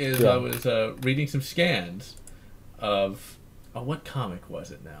is I was reading some scans of... Oh, what comic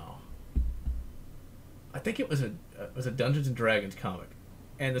was it now? I think it was a Dungeons and Dragons comic.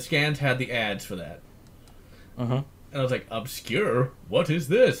 And the scans had the ads for that. Mm-hmm. And I was like, obscure? What is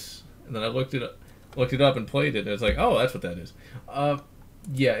this? And then I looked it up and played it, and it's like, oh, that's what that is.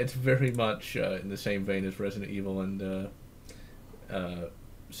 Yeah, it's very much in the same vein as Resident Evil and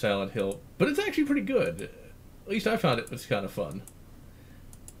Silent Hill. But it's actually pretty good. At least I found it was kind of fun.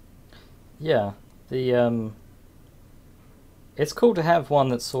 Yeah, it's cool to have one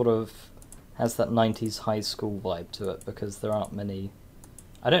that sort of has that 90s high school vibe to it, because there aren't many...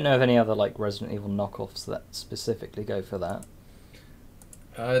 I don't know of any other like Resident Evil knockoffs that specifically go for that.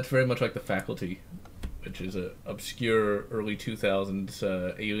 It's very much like The Faculty, which is a obscure early 2000s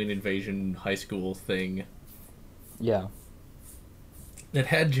alien invasion high school thing. Yeah. It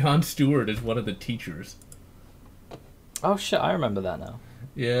had Jon Stewart as one of the teachers. Oh shit, I remember that now.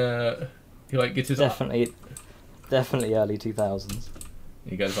 Yeah. He like gets his Definitely early 2000s.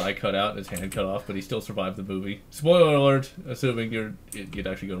 He got his eye cut out and his hand cut off, but he still survived the movie. Spoiler alert, assuming you'd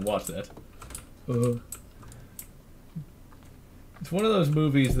actually go and watch that. It's one of those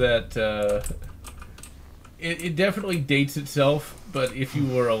movies that it definitely dates itself, but if you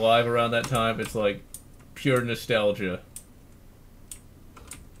were alive around that time, it's like pure nostalgia.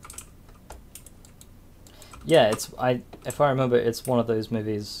 Yeah, if I remember, it's one of those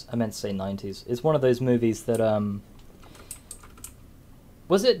movies. I meant to say 90s. It's one of those movies that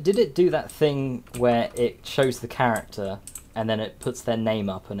did it do that thing where it shows the character and then it puts their name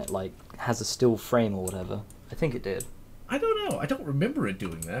up and it like has a still frame or whatever? I think it did. I don't know. I don't remember it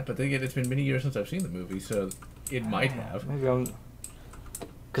doing that, but then again, it's been many years since I've seen the movie, so it might have. Maybe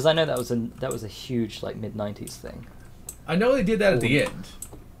because I know that was a huge like mid-90s thing. I know they did that at the end.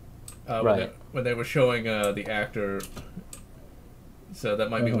 Right. When they were showing the actor. So that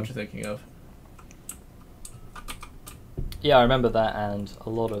might be what you're thinking of. Yeah, I remember that, and a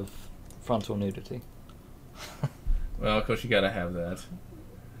lot of frontal nudity. Well, of course you gotta have that.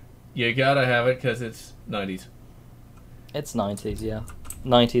 You gotta have it because it's 90s. It's 90s, yeah.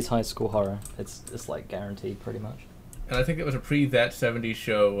 90s high school horror. It's like guaranteed, pretty much. And I think it was a pre-That 70s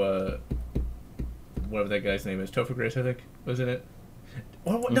show, whatever that guy's name is. Topher Grace, I think, was in it.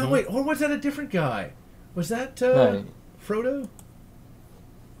 Or, no, wait, or was that a different guy? Was that No. Frodo?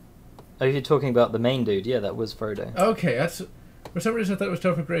 Oh, you're talking about the main dude. Yeah, that was Frodo. Okay, that's... For some reason I thought it was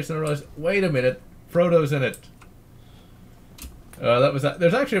Topher Grace, and I realized, wait a minute, Frodo's in it.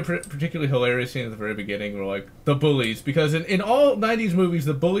 There's actually a particularly hilarious scene at the very beginning where, like, the bullies, because in all 90s movies,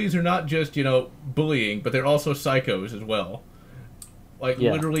 the bullies are not just, bullying, but they're also psychos as well. Like,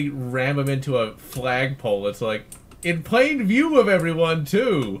 literally ram them into a flagpole. It's like, in plain view of everyone,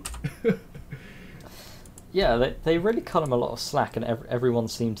 too. Yeah, they really cut him a lot of slack, and everyone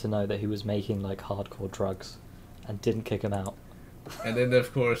seemed to know that he was making, like, hardcore drugs, and didn't kick him out. And then,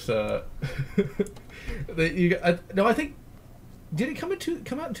 of course, I think... Did it come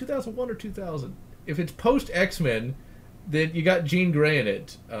out in 2001 or 2000? If it's post X-Men, then you got Jean Grey in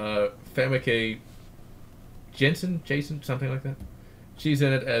it. Famke Jason, something like that. She's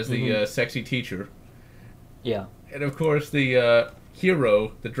in it as the sexy teacher. Yeah. And of course, the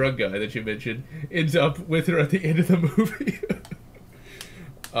hero, the drug guy that you mentioned, ends up with her at the end of the movie.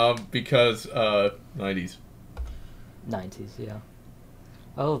 Because 90s. 90s, yeah.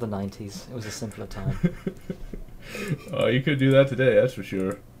 Oh, the 90s. It was a simpler time. Oh, you could do that today, that's for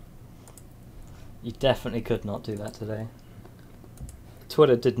sure. You definitely could not do that today.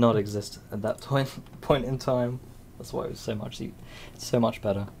 Twitter did not exist at that point in time. That's why it was so much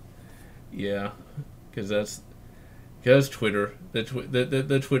better. Yeah, because Twitter,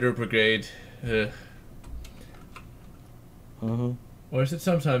 the Twitter brigade. Or is it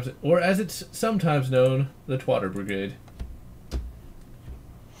sometimes, or as it's sometimes known, the Twatter Brigade.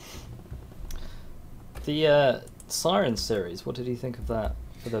 The Siren series, what did you think of that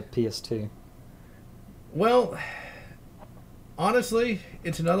for the PS2? Well, honestly,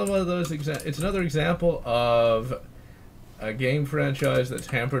 it's another one of those. It's another example of a game franchise that's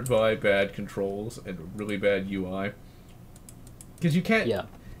hampered by bad controls and really bad UI. Because you can't. Yeah.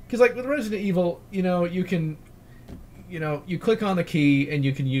 Because like with Resident Evil, you can, you click on the key and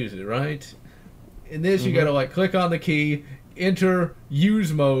you can use it, right? In this, you gotta like click on the key, enter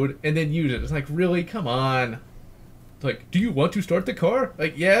use mode, and then use it. It's like, really, come on. It's like, do you want to start the car?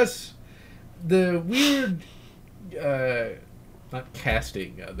 Like, yes. The weird, not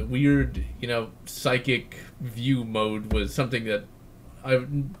casting, the weird, psychic view mode was something that I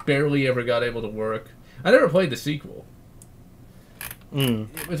barely ever got able to work. I never played the sequel.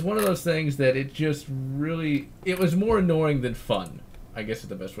 It was one of those things that it just really, it was more annoying than fun, I guess is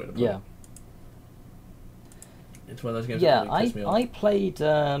the best way to put it. It's one of those games that really pissed me off. I played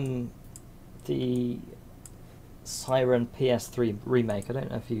the Siren PS3 remake. I don't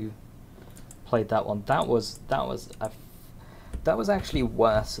know if you played that one. That was actually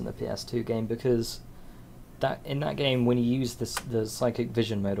worse than the PS2 game, because in that game, when you use the psychic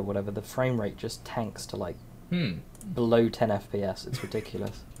vision mode or whatever, the frame rate just tanks to like below 10 FPS. It's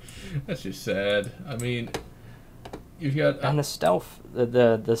ridiculous. That's just sad. I mean, you've got and the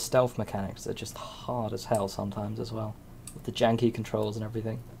stealth mechanics are just hard as hell sometimes as well, with the janky controls and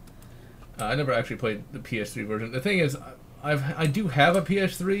everything. I never actually played the PS3 version. The thing is, I do have a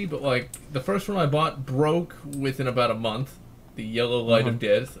PS3, but like the first one I bought broke within about a month. The yellow light of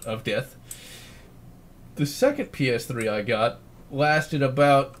death. The second PS3 I got lasted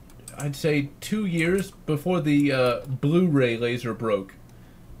about, I'd say, 2 years before the Blu-ray laser broke.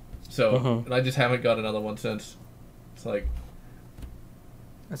 So, and I just haven't got another one since. It's like,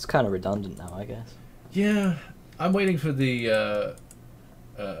 it's kind of redundant now, I guess. Yeah, I'm waiting for the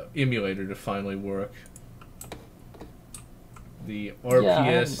emulator to finally work. The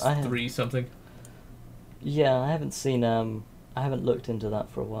RPS 3 something. Yeah, I haven't seen. I haven't looked into that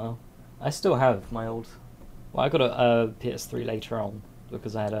for a while. I still have my old. Well, I got a PS3 later on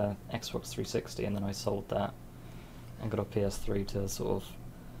because I had a Xbox 360, and then I sold that and got a PS3 to sort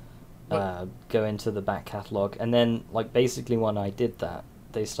of go into the back catalogue. And then, like, basically when I did that,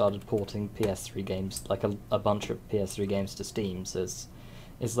 they started porting PS3 games, like a bunch of PS3 games to Steam. So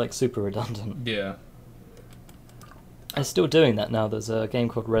it's like super redundant. Yeah. I'm still doing that now. There's a game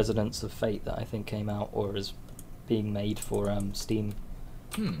called Residents of Fate that I think came out or is being made for Steam.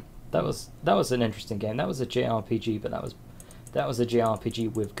 That was an interesting game. That was a JRPG, but that was a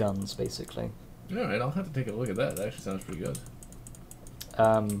JRPG with guns, basically. All right, I'll have to take a look at that. That actually sounds pretty good.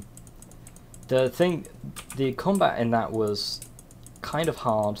 The combat in that was kind of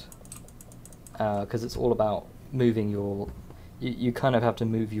hard because it's all about moving your. You kind of have to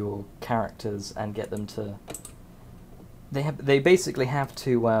move your characters and get them to. They basically have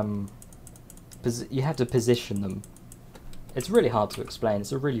to you have to position them. It's really hard to explain.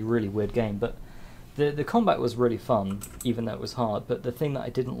 It's a really, really weird game, but the combat was really fun, even though it was hard. But the thing that I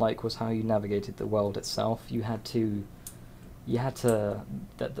didn't like was how you navigated the world itself. The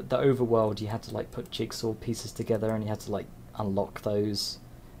overworld, you had to like put jigsaw pieces together, and you had to like unlock those,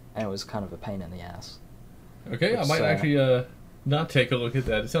 and it was kind of a pain in the ass. Okay, I might actually not take a look at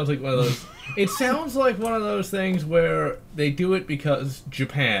that. It sounds like one of those. It sounds like one of those things where they do it because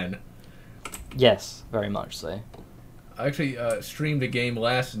Japan. Yes, very much so. I actually streamed a game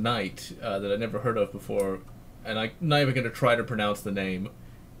last night that I'd never heard of before, and I'm not even going to try to pronounce the name.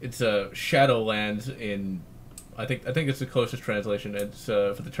 It's Shadowlands in, I think it's the closest translation. It's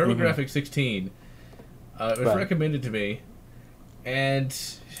for the TurboGrafx 16. It was recommended to me, and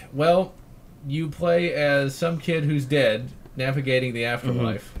well, you play as some kid who's dead navigating the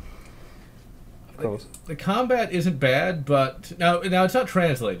afterlife. Of course. The combat isn't bad, but now it's not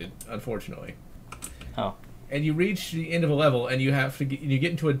translated, unfortunately. Oh. And you reach the end of a level, and you have to you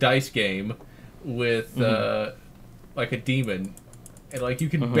get into a dice game with like a demon, and like you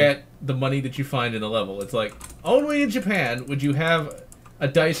can bet the money that you find in the level. It's like only in Japan would you have a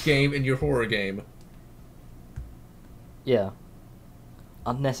dice game in your horror game. Yeah.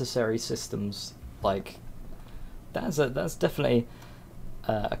 Unnecessary systems, like that's definitely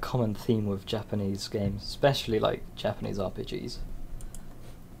a common theme with Japanese games, especially like Japanese RPGs.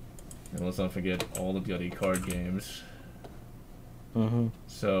 And let's not forget all the bloody card games.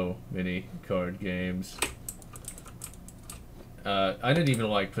 So many card games. I didn't even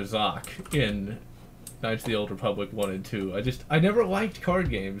like Pazak in Knights of the Old Republic 1 and 2. I never liked card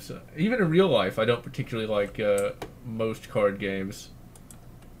games. Even in real life, I don't particularly like most card games.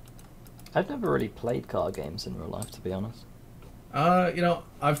 I've never really played card games in real life, to be honest.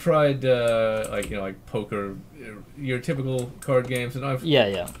 I've tried like poker, your typical card games, and I've Yeah,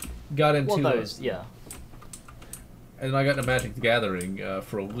 yeah. got into Well, those, yeah. and I got into Magic the Gathering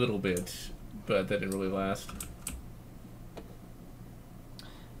for a little bit, but that didn't really last.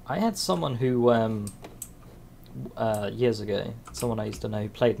 I had someone who, years ago, someone I used to know who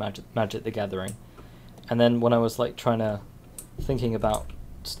played Magic the Gathering, and then when I was like thinking about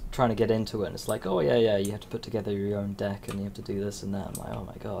trying to get into it, and it's like, oh yeah, you have to put together your own deck, and you have to do this and that. I'm like, oh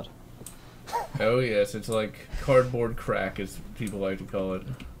my god. Oh yes, it's like cardboard crack, as people like to call it.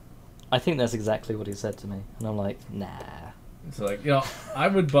 I think that's exactly what he said to me, and I'm like, nah. It's like, I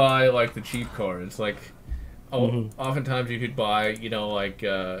would buy like the cheap cards, like. Oftentimes you could buy,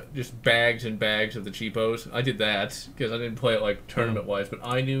 just bags and bags of the cheapos. I did that because I didn't play it like tournament-wise, but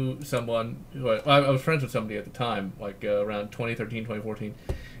I knew someone who I was friends with somebody at the time, like around 2013, 2014,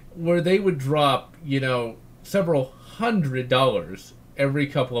 where they would drop, several $100 every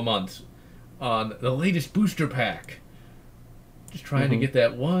couple of months on the latest booster pack. Just trying to get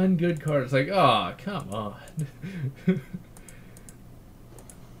that one good card. It's like, oh, come on.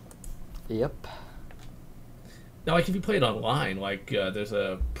 Yep. Now, like, if you play it online, there's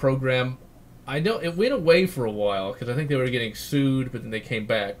a program, I know it went away for a while, because I think they were getting sued, but then they came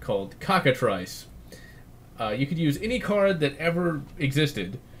back, called Cockatrice. You could use any card that ever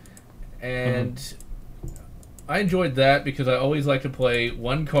existed, and I enjoyed that, because I always like to play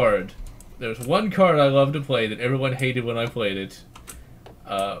one card. There's one card I love to play that everyone hated when I played it.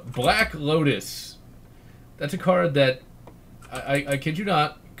 Black Lotus. That's a card that, I kid you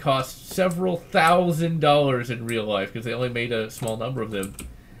not, cost several $1,000s in real life because they only made a small number of them.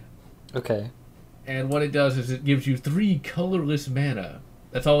 Okay. And what it does is it gives you 3 colorless mana.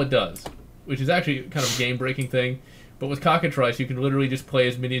 That's all it does, which is actually kind of a game-breaking thing. But with Cockatrice, you can literally just play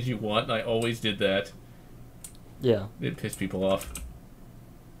as many as you want, and I always did that. Yeah. It pissed people off.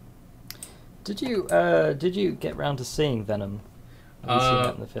 Did you get round to seeing Venom? Have you seen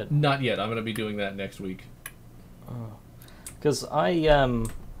that in the fit? Not yet. I'm going to be doing that next week. Oh. Because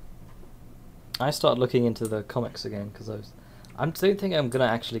I started looking into the comics again because I don't think I'm gonna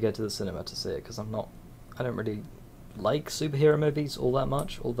actually go to the cinema to see it because I don't really like superhero movies all that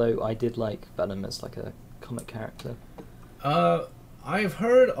much. Although I did like Venom as like a comic character. I've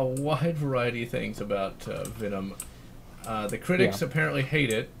heard a wide variety of things about Venom. The critics apparently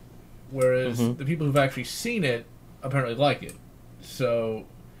hate it, whereas the people who've actually seen it apparently like it. So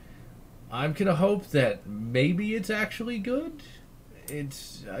I'm gonna hope that maybe it's actually good.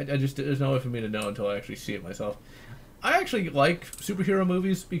 I just there's no way for me to know until I actually see it myself. I actually like superhero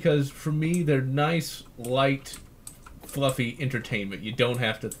movies because for me they're nice, light, fluffy entertainment. You don't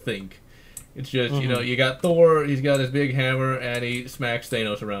have to think. It's just you got Thor. He's got his big hammer and he smacks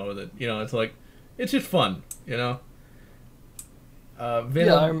Thanos around with it. It's like it's just fun. Venom.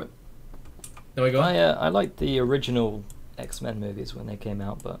 Yeah, I I liked the original X-Men movies when they came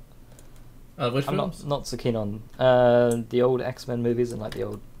out, but which I'm films? not so keen on the old X-Men movies and like the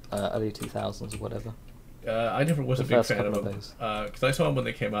old early 2000s or whatever. I never was The a big first fan of couple them of those. because I saw them when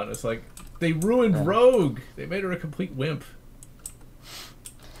they came out. And it's like they ruined Rogue. They made her a complete wimp.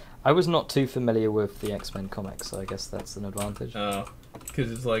 I was not too familiar with the X-Men comics, so I guess that's an advantage.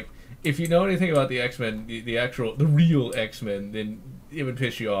 Because it's like if you know anything about the X-Men, the real X-Men, then it would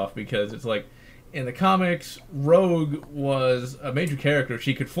piss you off because it's like in the comics, Rogue was a major character.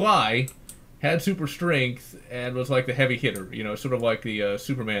 She could fly, had super strength, and was like the heavy hitter. Sort of like the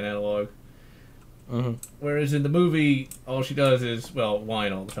Superman analog. Whereas in the movie, all she does is,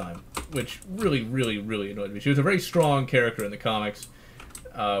 whine all the time, which really, really, really annoyed me. She was a very strong character in the comics,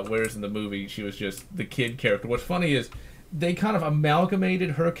 whereas in the movie, she was just the kid character. What's funny is they kind of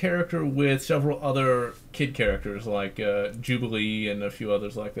amalgamated her character with several other kid characters, like Jubilee and a few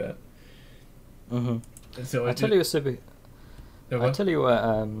others like that. And so I tell you a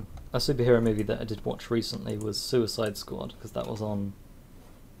superhero movie that I did watch recently was Suicide Squad, because that was on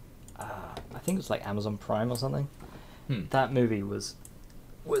I think it was like Amazon Prime or something. That movie was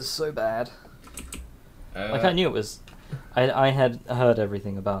so bad. Like I knew it was. I had heard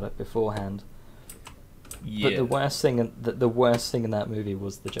everything about it beforehand. Yeah. But the worst thing in that movie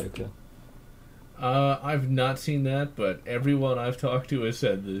was the Joker. I've not seen that, but everyone I've talked to has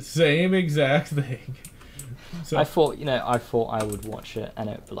said the same exact thing. So I thought I would watch it and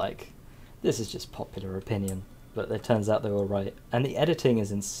it'd be like, this is just popular opinion. But it turns out they were right. And the editing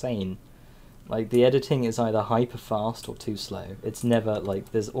is insane. Like, the editing is either hyper fast or too slow. It's never,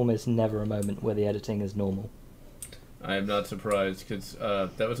 there's almost never a moment where the editing is normal. I am not surprised, because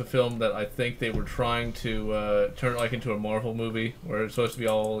that was a film that I think they were trying to turn it into a Marvel movie, where it's supposed to be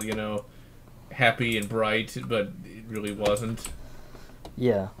all, happy and bright, but it really wasn't.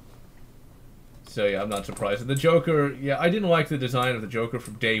 Yeah. So yeah, I'm not surprised. And the Joker, yeah, I didn't like the design of the Joker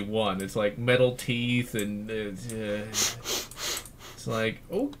from day one. It's like metal teeth and it's like,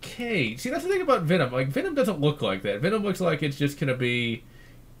 okay. See, that's the thing about Venom. Like, Venom doesn't look like that. Venom looks like it's just gonna be,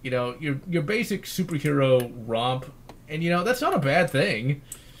 your basic superhero romp, and that's not a bad thing.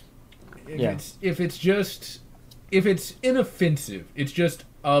 If it's inoffensive, it's just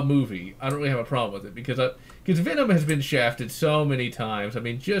a movie. I don't really have a problem with it because Venom has been shafted so many times. I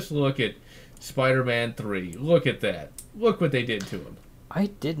mean, just look at Spider-Man 3. Look at that. Look what they did to him. I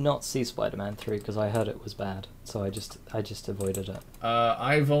did not see Spider-Man 3 because I heard it was bad, so I just avoided it.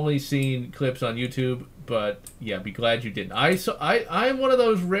 I've only seen clips on YouTube, but yeah, be glad you didn't. I'm one of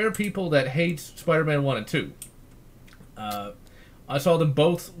those rare people that hates Spider-Man 1 and 2. I saw them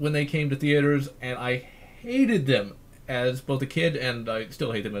both when they came to theaters, and I hated them as both a kid, and I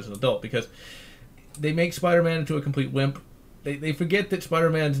still hate them as an adult, because they make Spider-Man into a complete wimp. They forget that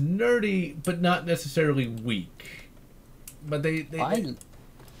Spider-Man's nerdy, but not necessarily weak. But I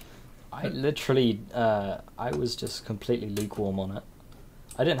literally, I was just completely lukewarm on it.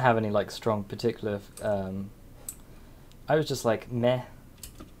 I didn't have any, like, strong particular, I was just like, meh.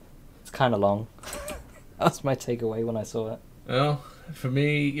 It's kind of long. That was my takeaway when I saw it. Well, for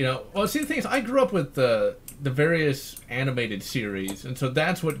me, well, see, the thing is, I grew up with the various animated series, and so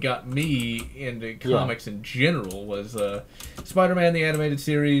that's what got me into comics in general, was Spider-Man, the animated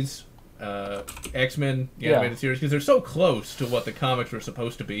series, X-Men, the animated series, because they're so close to what the comics were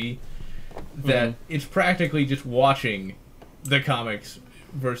supposed to be that it's practically just watching the comics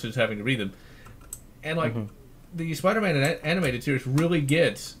versus having to read them. And, like, the Spider-Man animated series really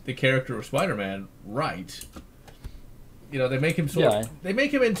gets the character of Spider-Man right. They make him they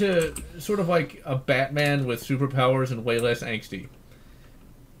make him into sort of like a Batman with superpowers and way less angsty.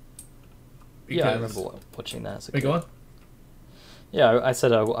 Yeah, I remember watching that as a kid. Go on. Yeah, I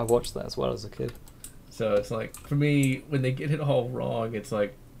said I watched that as well as a kid. So it's like, for me, when they get it all wrong, it's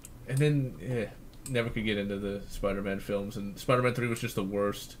like, and then never could get into the Spider-Man films, and Spider-Man 3 was just the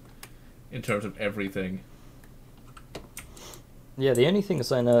worst in terms of everything. Yeah, the only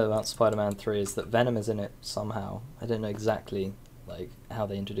things I know about Spider-Man 3 is that Venom is in it somehow. I don't know exactly, like, how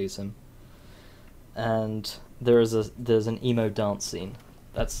they introduce him. And there's an emo dance scene.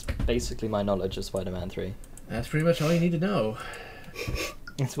 That's basically my knowledge of Spider-Man 3. That's pretty much all you need to know.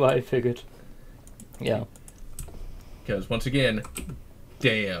 That's what I figured. Yeah. Because, once again,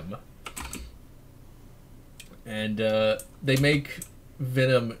 damn. And they make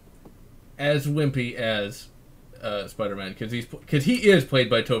Venom as wimpy as Spider-Man, because he is played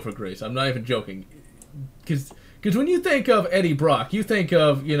by Topher Grace. I'm not even joking. Because when you think of Eddie Brock, you think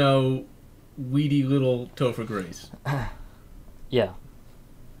of, weedy little Topher Grace. Yeah.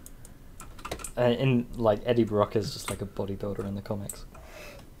 Like, Eddie Brock is just like a bodybuilder in the comics.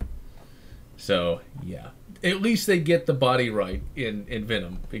 So, yeah. At least they get the body right in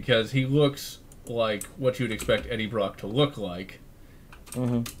Venom, because he looks like what you'd expect Eddie Brock to look like.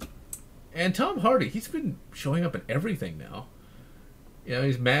 And Tom Hardy, he's been showing up in everything now.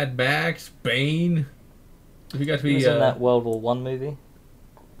 He's Mad Max, Bane. He got to be. He was in that World War One movie.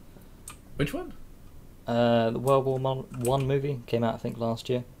 Which one? The World War One movie came out, I think, last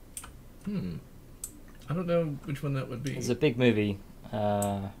year. I don't know which one that would be. It's a big movie.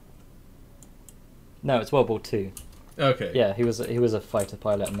 No, it's World War Two. Okay. Yeah, he was a fighter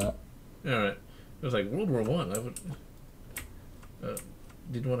pilot in that. All right. It was like World War One. I would.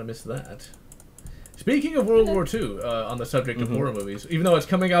 Didn't want to miss that. Speaking of World War II, on the subject of horror movies, even though it's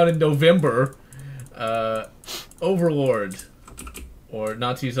coming out in November, Overlord, or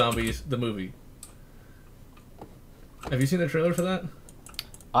Nazi Zombies, the movie. Have you seen the trailer for that?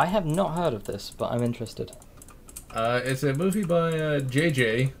 I have not heard of this, but I'm interested. It's a movie by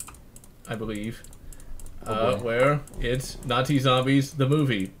JJ, I believe, where it's Nazi Zombies, the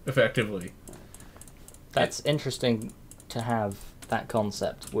movie, effectively. That's interesting to have that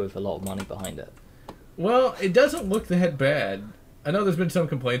concept with a lot of money behind it. Well, it doesn't look that bad. I know there's been some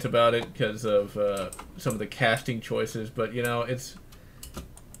complaints about it because of some of the casting choices, but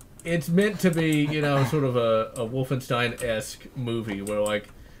it's meant to be sort of a Wolfenstein-esque movie where like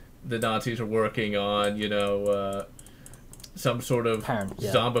the Nazis are working on some sort of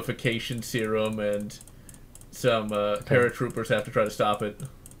zombification serum, and some paratroopers have to try to stop it.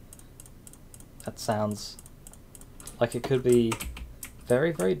 That sounds like it could be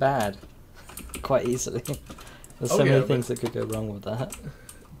very, very bad, quite easily. There's so many things that could go wrong with that.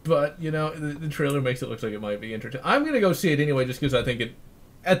 But, the trailer makes it look like it might be interesting. I'm going to go see it anyway, just because I think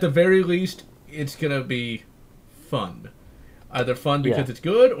at the very least, it's going to be fun. Either fun because Yeah. it's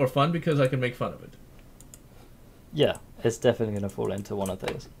good, or fun because I can make fun of it. Yeah, it's definitely going to fall into one of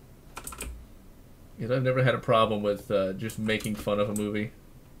those. Because I've never had a problem with just making fun of a movie.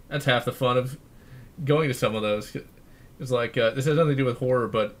 That's half the fun of going to some of those. It's like this has nothing to do with horror,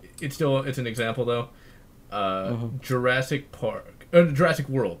 but it's an example though. Jurassic Park, Jurassic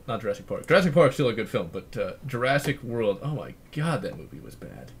World, not Jurassic Park. Jurassic Park's still a good film, but Jurassic World. Oh my god, that movie was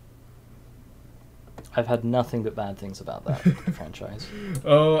bad. I've had nothing but bad things about that franchise.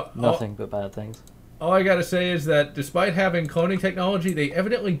 Nothing but bad things. All I gotta say is that despite having cloning technology, they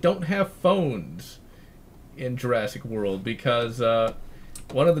evidently don't have phones in Jurassic World because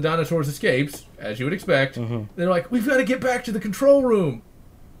one of the dinosaurs escapes, as you would expect. They're like, we've got to get back to the control room.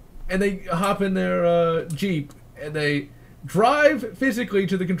 And they hop in their Jeep and they drive physically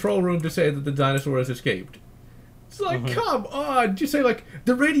to the control room to say that the dinosaur has escaped. It's like, come on, just say like,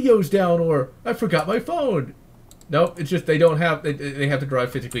 the radio's down or I forgot my phone. Nope, it's just they don't have, they have to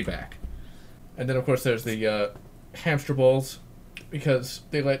drive physically back. And then of course there's the hamster balls because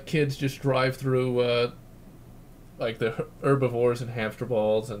they let kids just drive through like the herbivores and hamster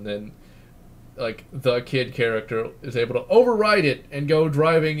balls, and then like the kid character is able to override it and go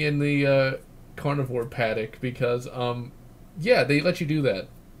driving in the carnivore paddock because yeah, they let you do that.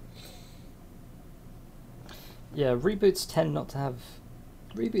 Yeah, reboots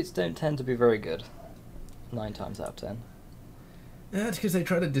don't tend to be very good. 9 times out of 10. That's because they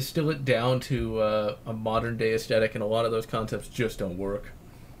try to distill it down to a modern day aesthetic, and a lot of those concepts just don't work.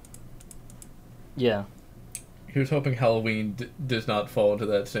 Yeah. Here's hoping Halloween does not fall into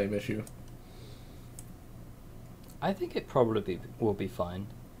that same issue. I think it probably will be fine.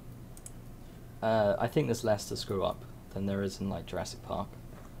 I think there's less to screw up than there is in like Jurassic Park.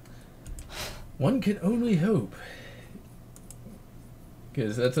 One can only hope.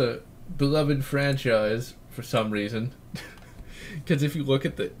 Because that's a beloved franchise for some reason. Because if you look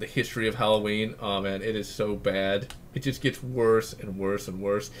at the history of Halloween, oh man, it is so bad. It just gets worse and worse and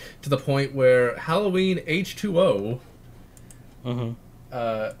worse. To the point where Halloween H2O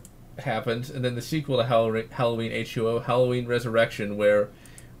happens, and then the sequel to Halloween H2O, Halloween Resurrection, where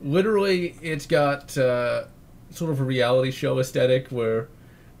literally it's got sort of a reality show aesthetic where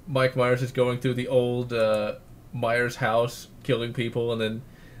Mike Myers is going through the old Myers house, killing people, and then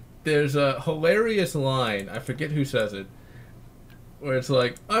there's a hilarious line, I forget who says it, where it's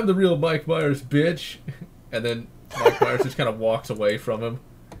like, I'm the real Mike Myers, bitch. And then Mike Myers just kind of walks away from him.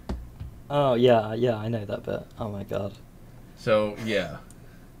 Oh, yeah, I know that bit. Oh my god. So, yeah.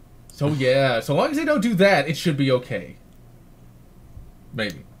 So long as they don't do that, it should be okay.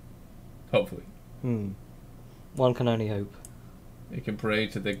 Maybe. Hopefully. One can only hope. You can pray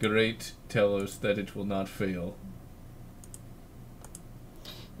to the great Telos that it will not fail.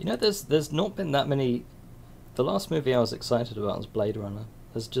 You know, there's not been that many... The last movie I was excited about was Blade Runner.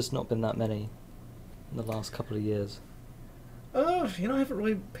 There's just not been that many in the last couple of years. Oh, I haven't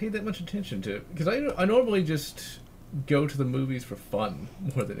really paid that much attention to it. Because I normally just go to the movies for fun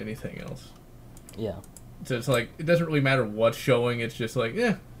more than anything else. Yeah. So it's like, it doesn't really matter what's showing. It's just like,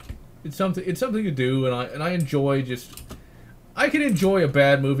 yeah, it's something to do, and I enjoy just... I can enjoy a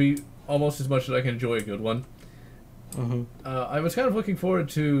bad movie almost as much as I can enjoy a good one. I was kind of looking forward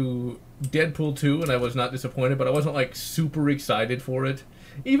to Deadpool 2, and I was not disappointed, but I wasn't like super excited for it.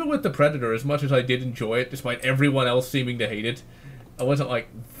 Even with The Predator, as much as I did enjoy it, despite everyone else seeming to hate it, I wasn't like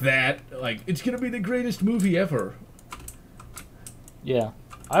that, like, it's gonna be the greatest movie ever. Yeah,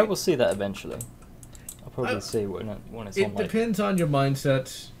 I will see that eventually. I'll probably see when it's on. It depends on your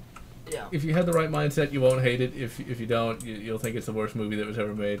mindset. Yeah. If you have the right mindset, you won't hate it. If you don't, you'll think it's the worst movie that was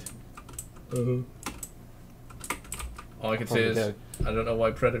ever made. All I can say is, I don't know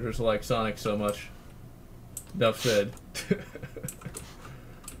why Predators like Sonic so much. Enough said.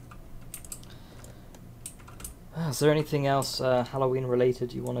 Is there anything else Halloween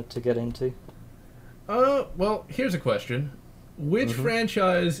related you wanted to get into? Well, here's a question. Which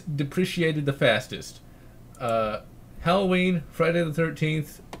franchise depreciated the fastest? Halloween, Friday the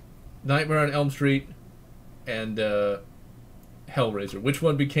 13th, Nightmare on Elm Street, and Hellraiser. Which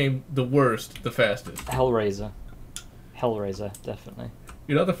one became the worst the fastest? Hellraiser, definitely.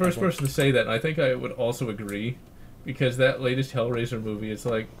 You're not the first person to say that, and I think I would also agree, because that latest Hellraiser movie is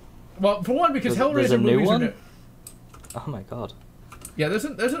like... Well, for one, because Hellraiser there's a new movies one? are... Oh my god. Yeah,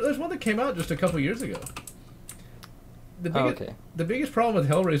 there's one that came out just a couple years ago. The biggest problem with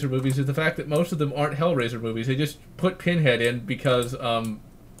Hellraiser movies is the fact that most of them aren't Hellraiser movies. They just put Pinhead in because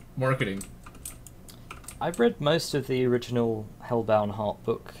marketing. I've read most of the original Hellbound Heart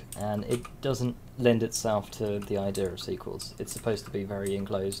book, and it doesn't lend itself to the idea of sequels. It's supposed to be very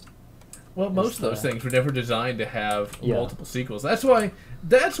enclosed. Well, most of those things were never designed to have Yeah. multiple sequels. That's why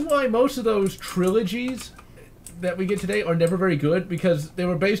most of those trilogies that we get today are never very good, because they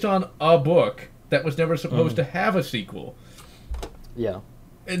were based on a book that was never supposed to have a sequel. Yeah.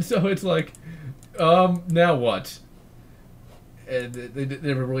 And so it's like, now what? And they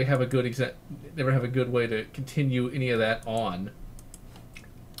never really have a good never have a good way to continue any of that on.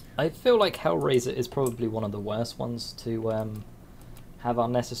 I feel like Hellraiser is probably one of the worst ones to have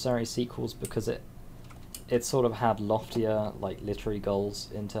unnecessary sequels, because it sort of had loftier, like, literary goals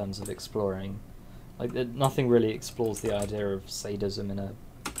in terms of exploring. Like, nothing really explores the idea of sadism in a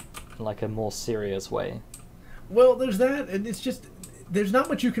more serious way. Well, there's that, and it's just, there's not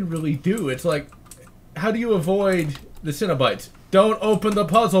much you can really do. It's like, how do you avoid the Cenobites? Don't open the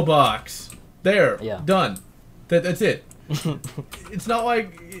puzzle box. There, Yeah. done. That's it. It's not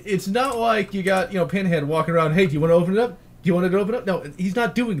like you got, Pinhead walking around. Hey, do you want to open it up? Do you want it to open up? No, he's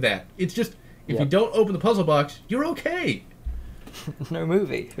not doing that. It's just, if you don't open the puzzle box, you're okay. No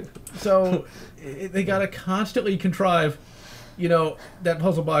movie. So they gotta constantly contrive, that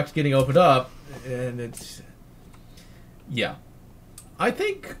puzzle box getting opened up, and it's, yeah. I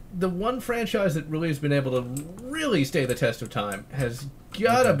think the one franchise that really has been able to really stay the test of time has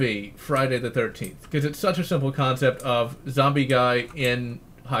gotta be Friday the 13th, because it's such a simple concept of zombie guy in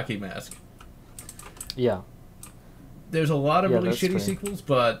hockey mask. Yeah. There's a lot of really that's shitty true. sequels,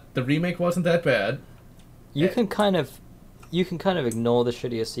 but the remake wasn't that bad. You can kind of ignore the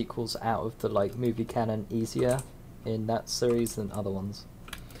shittier sequels out of the, like, movie canon easier in that series than other ones,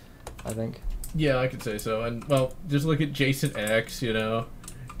 I think. Yeah, I could say so. And, well, just look at Jason X,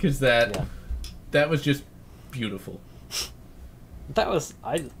 because that was just beautiful. That was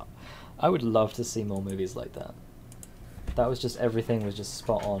I would love to see more movies like that. That was just, everything was just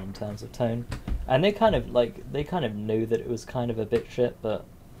spot on in terms of tone, and they kind of knew that it was kind of a bit shit, but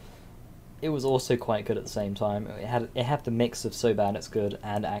it was also quite good at the same time. It had the mix of so bad it's good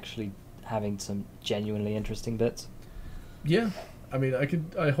and actually having some genuinely interesting bits. Yeah, I mean,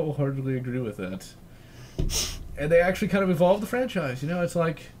 I wholeheartedly agree with that. And they actually kind of evolved the franchise. It's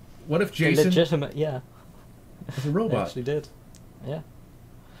like, what if Jason Legitimate, yeah. was a They robot? actually did. Yeah.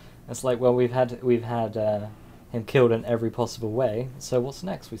 It's like, well, we've had him killed in every possible way, so what's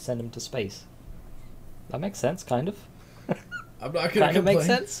next? We send him to space. That makes sense, kind of. I'm not gonna Kind of complain. makes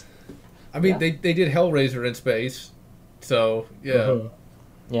sense. I mean, Yeah. they did Hellraiser in space, so yeah. Mhm.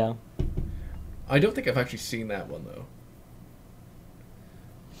 Yeah. I don't think I've actually seen that one though.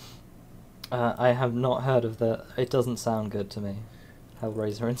 I have not heard of that. It doesn't sound good to me.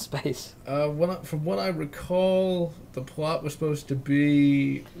 Hellraiser in space. From what I recall, the plot was supposed to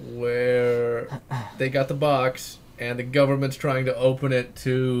be where they got the box and the government's trying to open it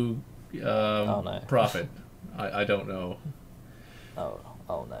to no. profit. I don't know.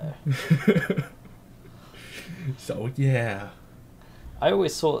 Oh no. So yeah. I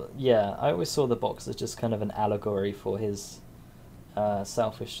always saw the box as just kind of an allegory for his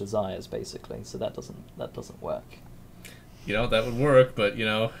selfish desires, basically. So that doesn't work. That would work, but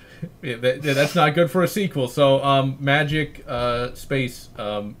that's not good for a sequel. So magic space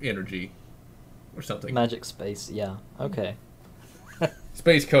energy or something. Magic space, yeah. Okay.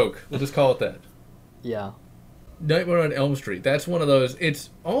 Space Coke. We'll just call it that. Yeah. Nightmare on Elm Street. That's one of those. It's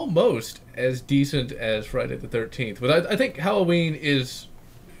almost as decent as Friday the 13th. But I think Halloween is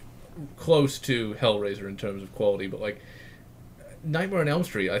close to Hellraiser in terms of quality. But, like, Nightmare on Elm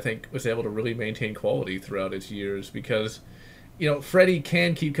Street, I think, was able to really maintain quality throughout its years because, Freddy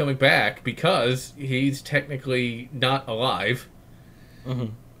can keep coming back because he's technically not alive. Mm-hmm.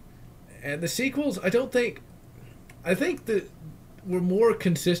 And the sequels, I think that were more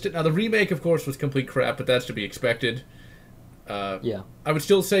consistent. Now, the remake, of course, was complete crap, but that's to be expected. Yeah. I would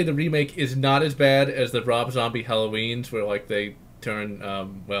still say the remake is not as bad as the Rob Zombie Halloweens, where, like, they turn,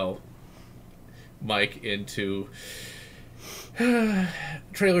 Mike into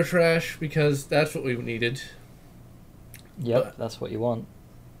trailer trash, because that's what we needed. Yep, that's what you want.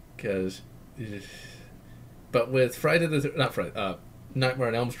 But with Nightmare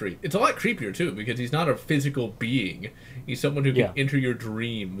on Elm Street, it's a lot creepier too, because he's not a physical being. He's someone who can enter your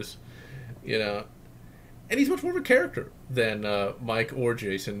dreams, and he's much more of a character than Mike or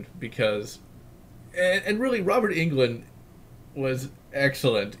Jason, because and really Robert Englund was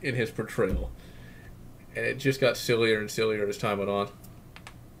excellent in his portrayal, and it just got sillier and sillier as time went on.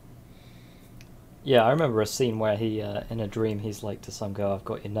 Yeah, I remember a scene where he, in a dream, he's like to some girl, "I've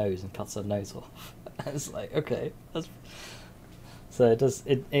got your nose," and cuts her nose off. It's like, okay, so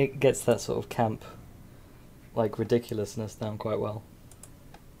it gets that sort of camp, like, ridiculousness down quite well.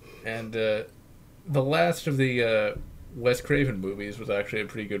 And the last of the Wes Craven movies was actually a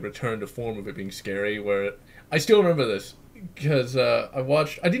pretty good return to form of it being scary. Where I still remember this because I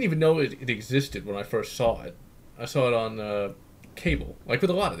didn't even know it existed when I first saw it. I saw it on cable, like with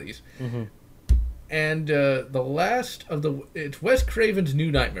a lot of these. Mm-hmm. And it's Wes Craven's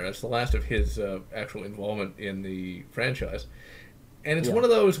New Nightmare. It's the last of his actual involvement in the franchise. And it's one of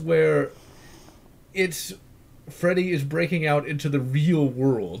those where Freddy is breaking out into the real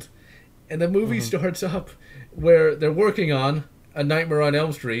world. And the movie starts up where they're working on A Nightmare on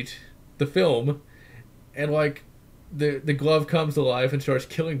Elm Street, the film, and like the glove comes to life and starts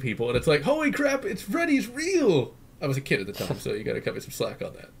killing people, and it's like, holy crap, it's Freddy's real! I was a kid at the time, so you gotta cut me some slack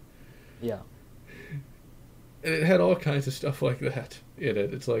on that. Yeah. And it had all kinds of stuff like that in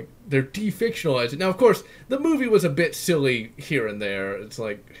it. It's like, they're defictionalizing. Now, of course, the movie was a bit silly here and there. It's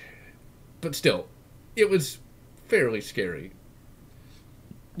like, but still, it was fairly scary.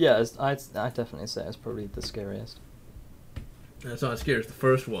 Yeah, I'd definitely say it's probably the scariest. That's not as scary as the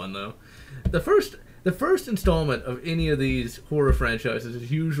first one, though. The first installment of any of these horror franchises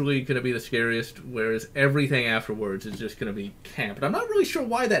is usually going to be the scariest, whereas everything afterwards is just going to be camp. And I'm not really sure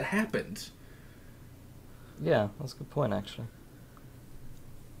why that happens. Yeah, that's a good point, actually.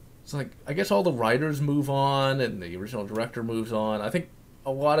 It's like, I guess all the writers move on, and the original director moves on. I think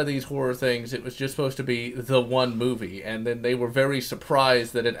a lot of these horror things, it was just supposed to be the one movie, and then they were very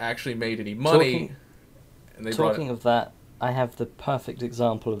surprised that it actually made any money. Talking of that, I have the perfect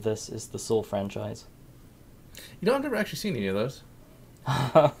example of this is the Saw franchise. You know, I've never actually seen any of those.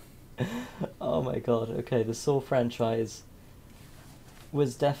 Oh my god, okay, the Saw franchise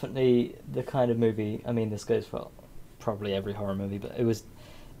was definitely the kind of movie, I mean, this goes for probably every horror movie, but it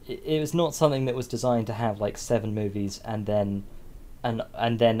was not something that was designed to have like 7 movies and then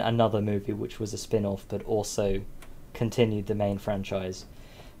another movie which was a spin-off but also continued the main franchise.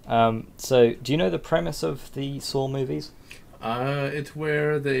 So do you know the premise of the Saw movies? It's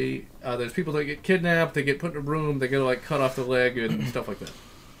where there's people that get kidnapped, they get put in a room, they get like cut off the leg and stuff like that.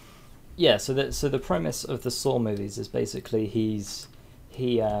 Yeah, so the premise of the Saw movies is basically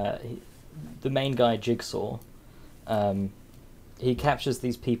the main guy, Jigsaw, he captures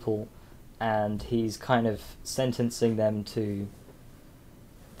these people and he's kind of sentencing them to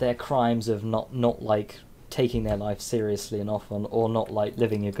their crimes of not like taking their life seriously enough or not like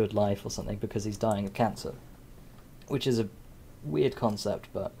living a good life or something because he's dying of cancer, which is a weird concept,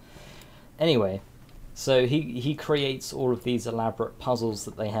 but anyway, so he creates all of these elaborate puzzles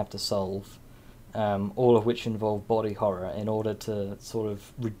that they have to solve, all of which involve body horror in order to sort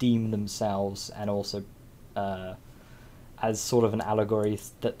of redeem themselves and also as sort of an allegory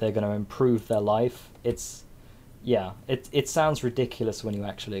that they're going to improve their life. It sounds ridiculous when you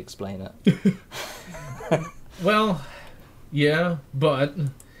actually explain it. Well, yeah, but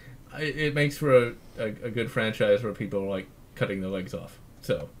it makes for a good franchise where people are like cutting their legs off.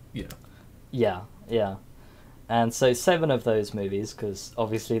 So, yeah. Yeah. And so 7 of those movies, because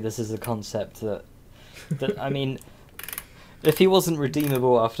obviously this is a concept that I mean, if he wasn't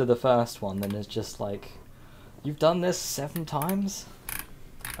redeemable after the first one, then it's just like, you've done this 7 times?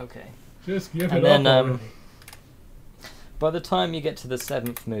 Okay. Just give it up already. By the time you get to the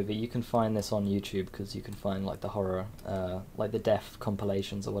 7th movie, you can find this on YouTube, because you can find like the horror, like the death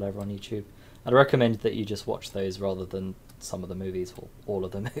compilations or whatever on YouTube. I'd recommend that you just watch those rather than some of the movies or all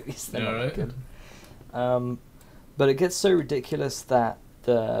of the movies. They're not that good. But it gets so ridiculous that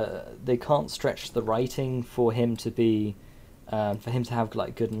they can't stretch the writing for him to be, for him to have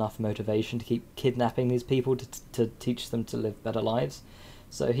like good enough motivation to keep kidnapping these people to teach them to live better lives.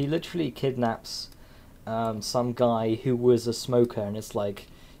 So he literally kidnaps some guy who was a smoker, and it's like,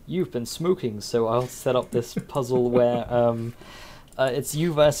 you've been smoking, so I'll set up this puzzle where it's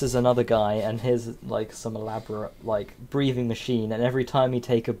you versus another guy, and here's like some elaborate like breathing machine, and every time you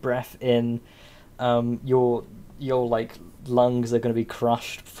take a breath in, your like lungs are going to be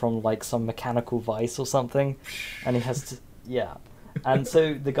crushed from like some mechanical vice or something, and he has to and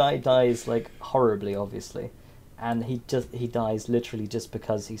so the guy dies like horribly, obviously, and he dies literally just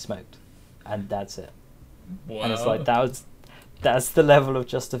because he smoked, and that's it. Wow. And it's like that's the level of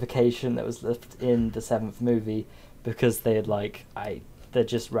justification that was left in the 7th movie, because they had they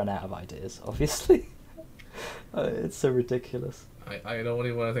just run out of ideas, obviously. It's so ridiculous. I don't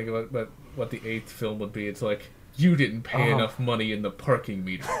even want to think about what the 8th film would be. It's like, you didn't pay enough money in the parking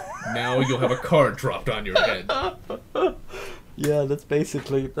meter. Now you'll have a card dropped on your head. Yeah, that's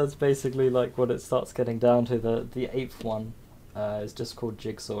basically like what it starts getting down to. The 8th one is just called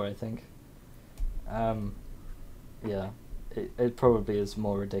Jigsaw, I think. Yeah, it probably is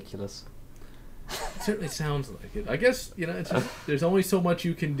more ridiculous. It certainly sounds like it. I guess, it's just, there's only so much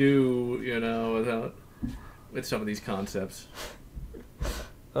you can do, without with some of these concepts.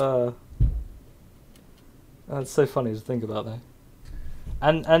 That's so funny to think about, though.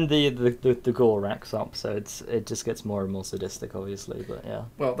 And the gore racks up, so it just gets more and more sadistic, obviously. But yeah.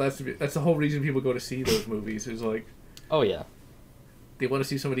 Well, that's the whole reason people go to see those movies. Is like, oh yeah, they want to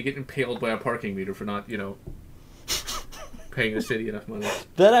see somebody get impaled by a parking meter for not, paying the city enough money.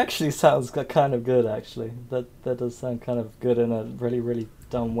 That actually sounds kind of good. Actually, that does sound kind of good in a really really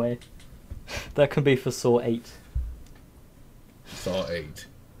dumb way. That can be for Saw 8. Saw 8.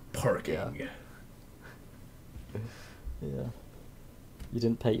 Parking. Yeah. Yeah. You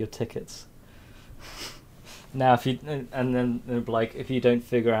didn't pay your tickets. Now, if you if you don't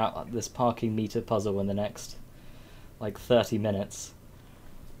figure out this parking meter puzzle in the next 30 minutes,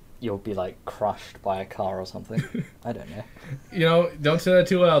 you'll be crushed by a car or something. I don't know. Don't say that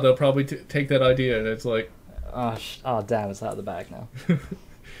too loud. They'll probably take that idea, and it's like, oh damn, it's out of the bag now.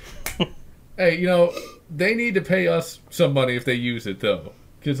 Hey, they need to pay us some money if they use it, though.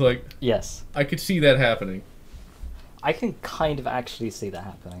 Because, yes, I could see that happening. I can kind of actually see that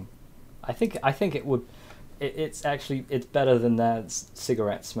happening. I think it would. It's better than that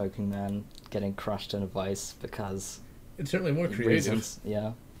cigarette smoking man getting crushed in a vice, because it's certainly more creative. Reasons,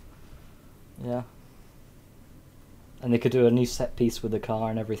 yeah. Yeah. And they could do a new set piece with the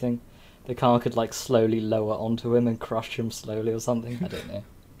car and everything. The car could slowly lower onto him and crush him slowly or something. I don't know.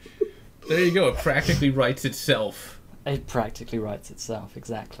 There you go. It practically writes itself. It practically writes itself,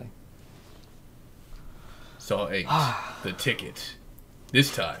 exactly. Saw 8. The ticket.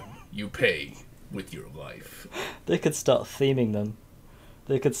 This time, you pay with your life. They could start theming them.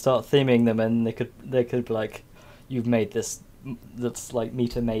 And they could be like, you've made that's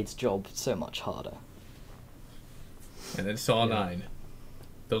Meter Maid's job so much harder. And then Saw 9.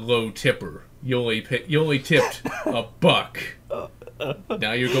 The low tipper. You only tipped $1.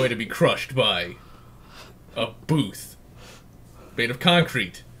 Now you're going to be crushed by a booth made of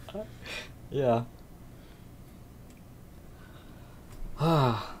concrete. Yeah.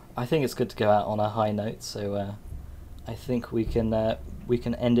 I think it's good to go out on a high note, so I think we can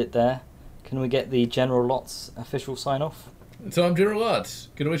end it there. Can we get the General Lots official sign off? So I'm General Lots.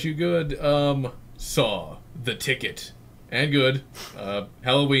 Gonna wish you good Saw the ticket. And good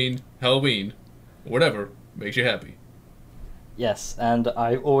Halloween, whatever makes you happy. Yes, and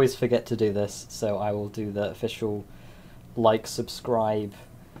I always forget to do this, so I will do the official subscribe,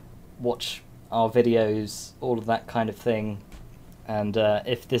 watch our videos, all of that kind of thing. And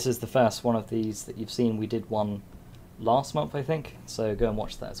if this is the first one of these that you've seen, we did one last month, I think, so go and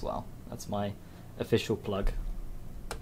watch that as well. That's my official plug.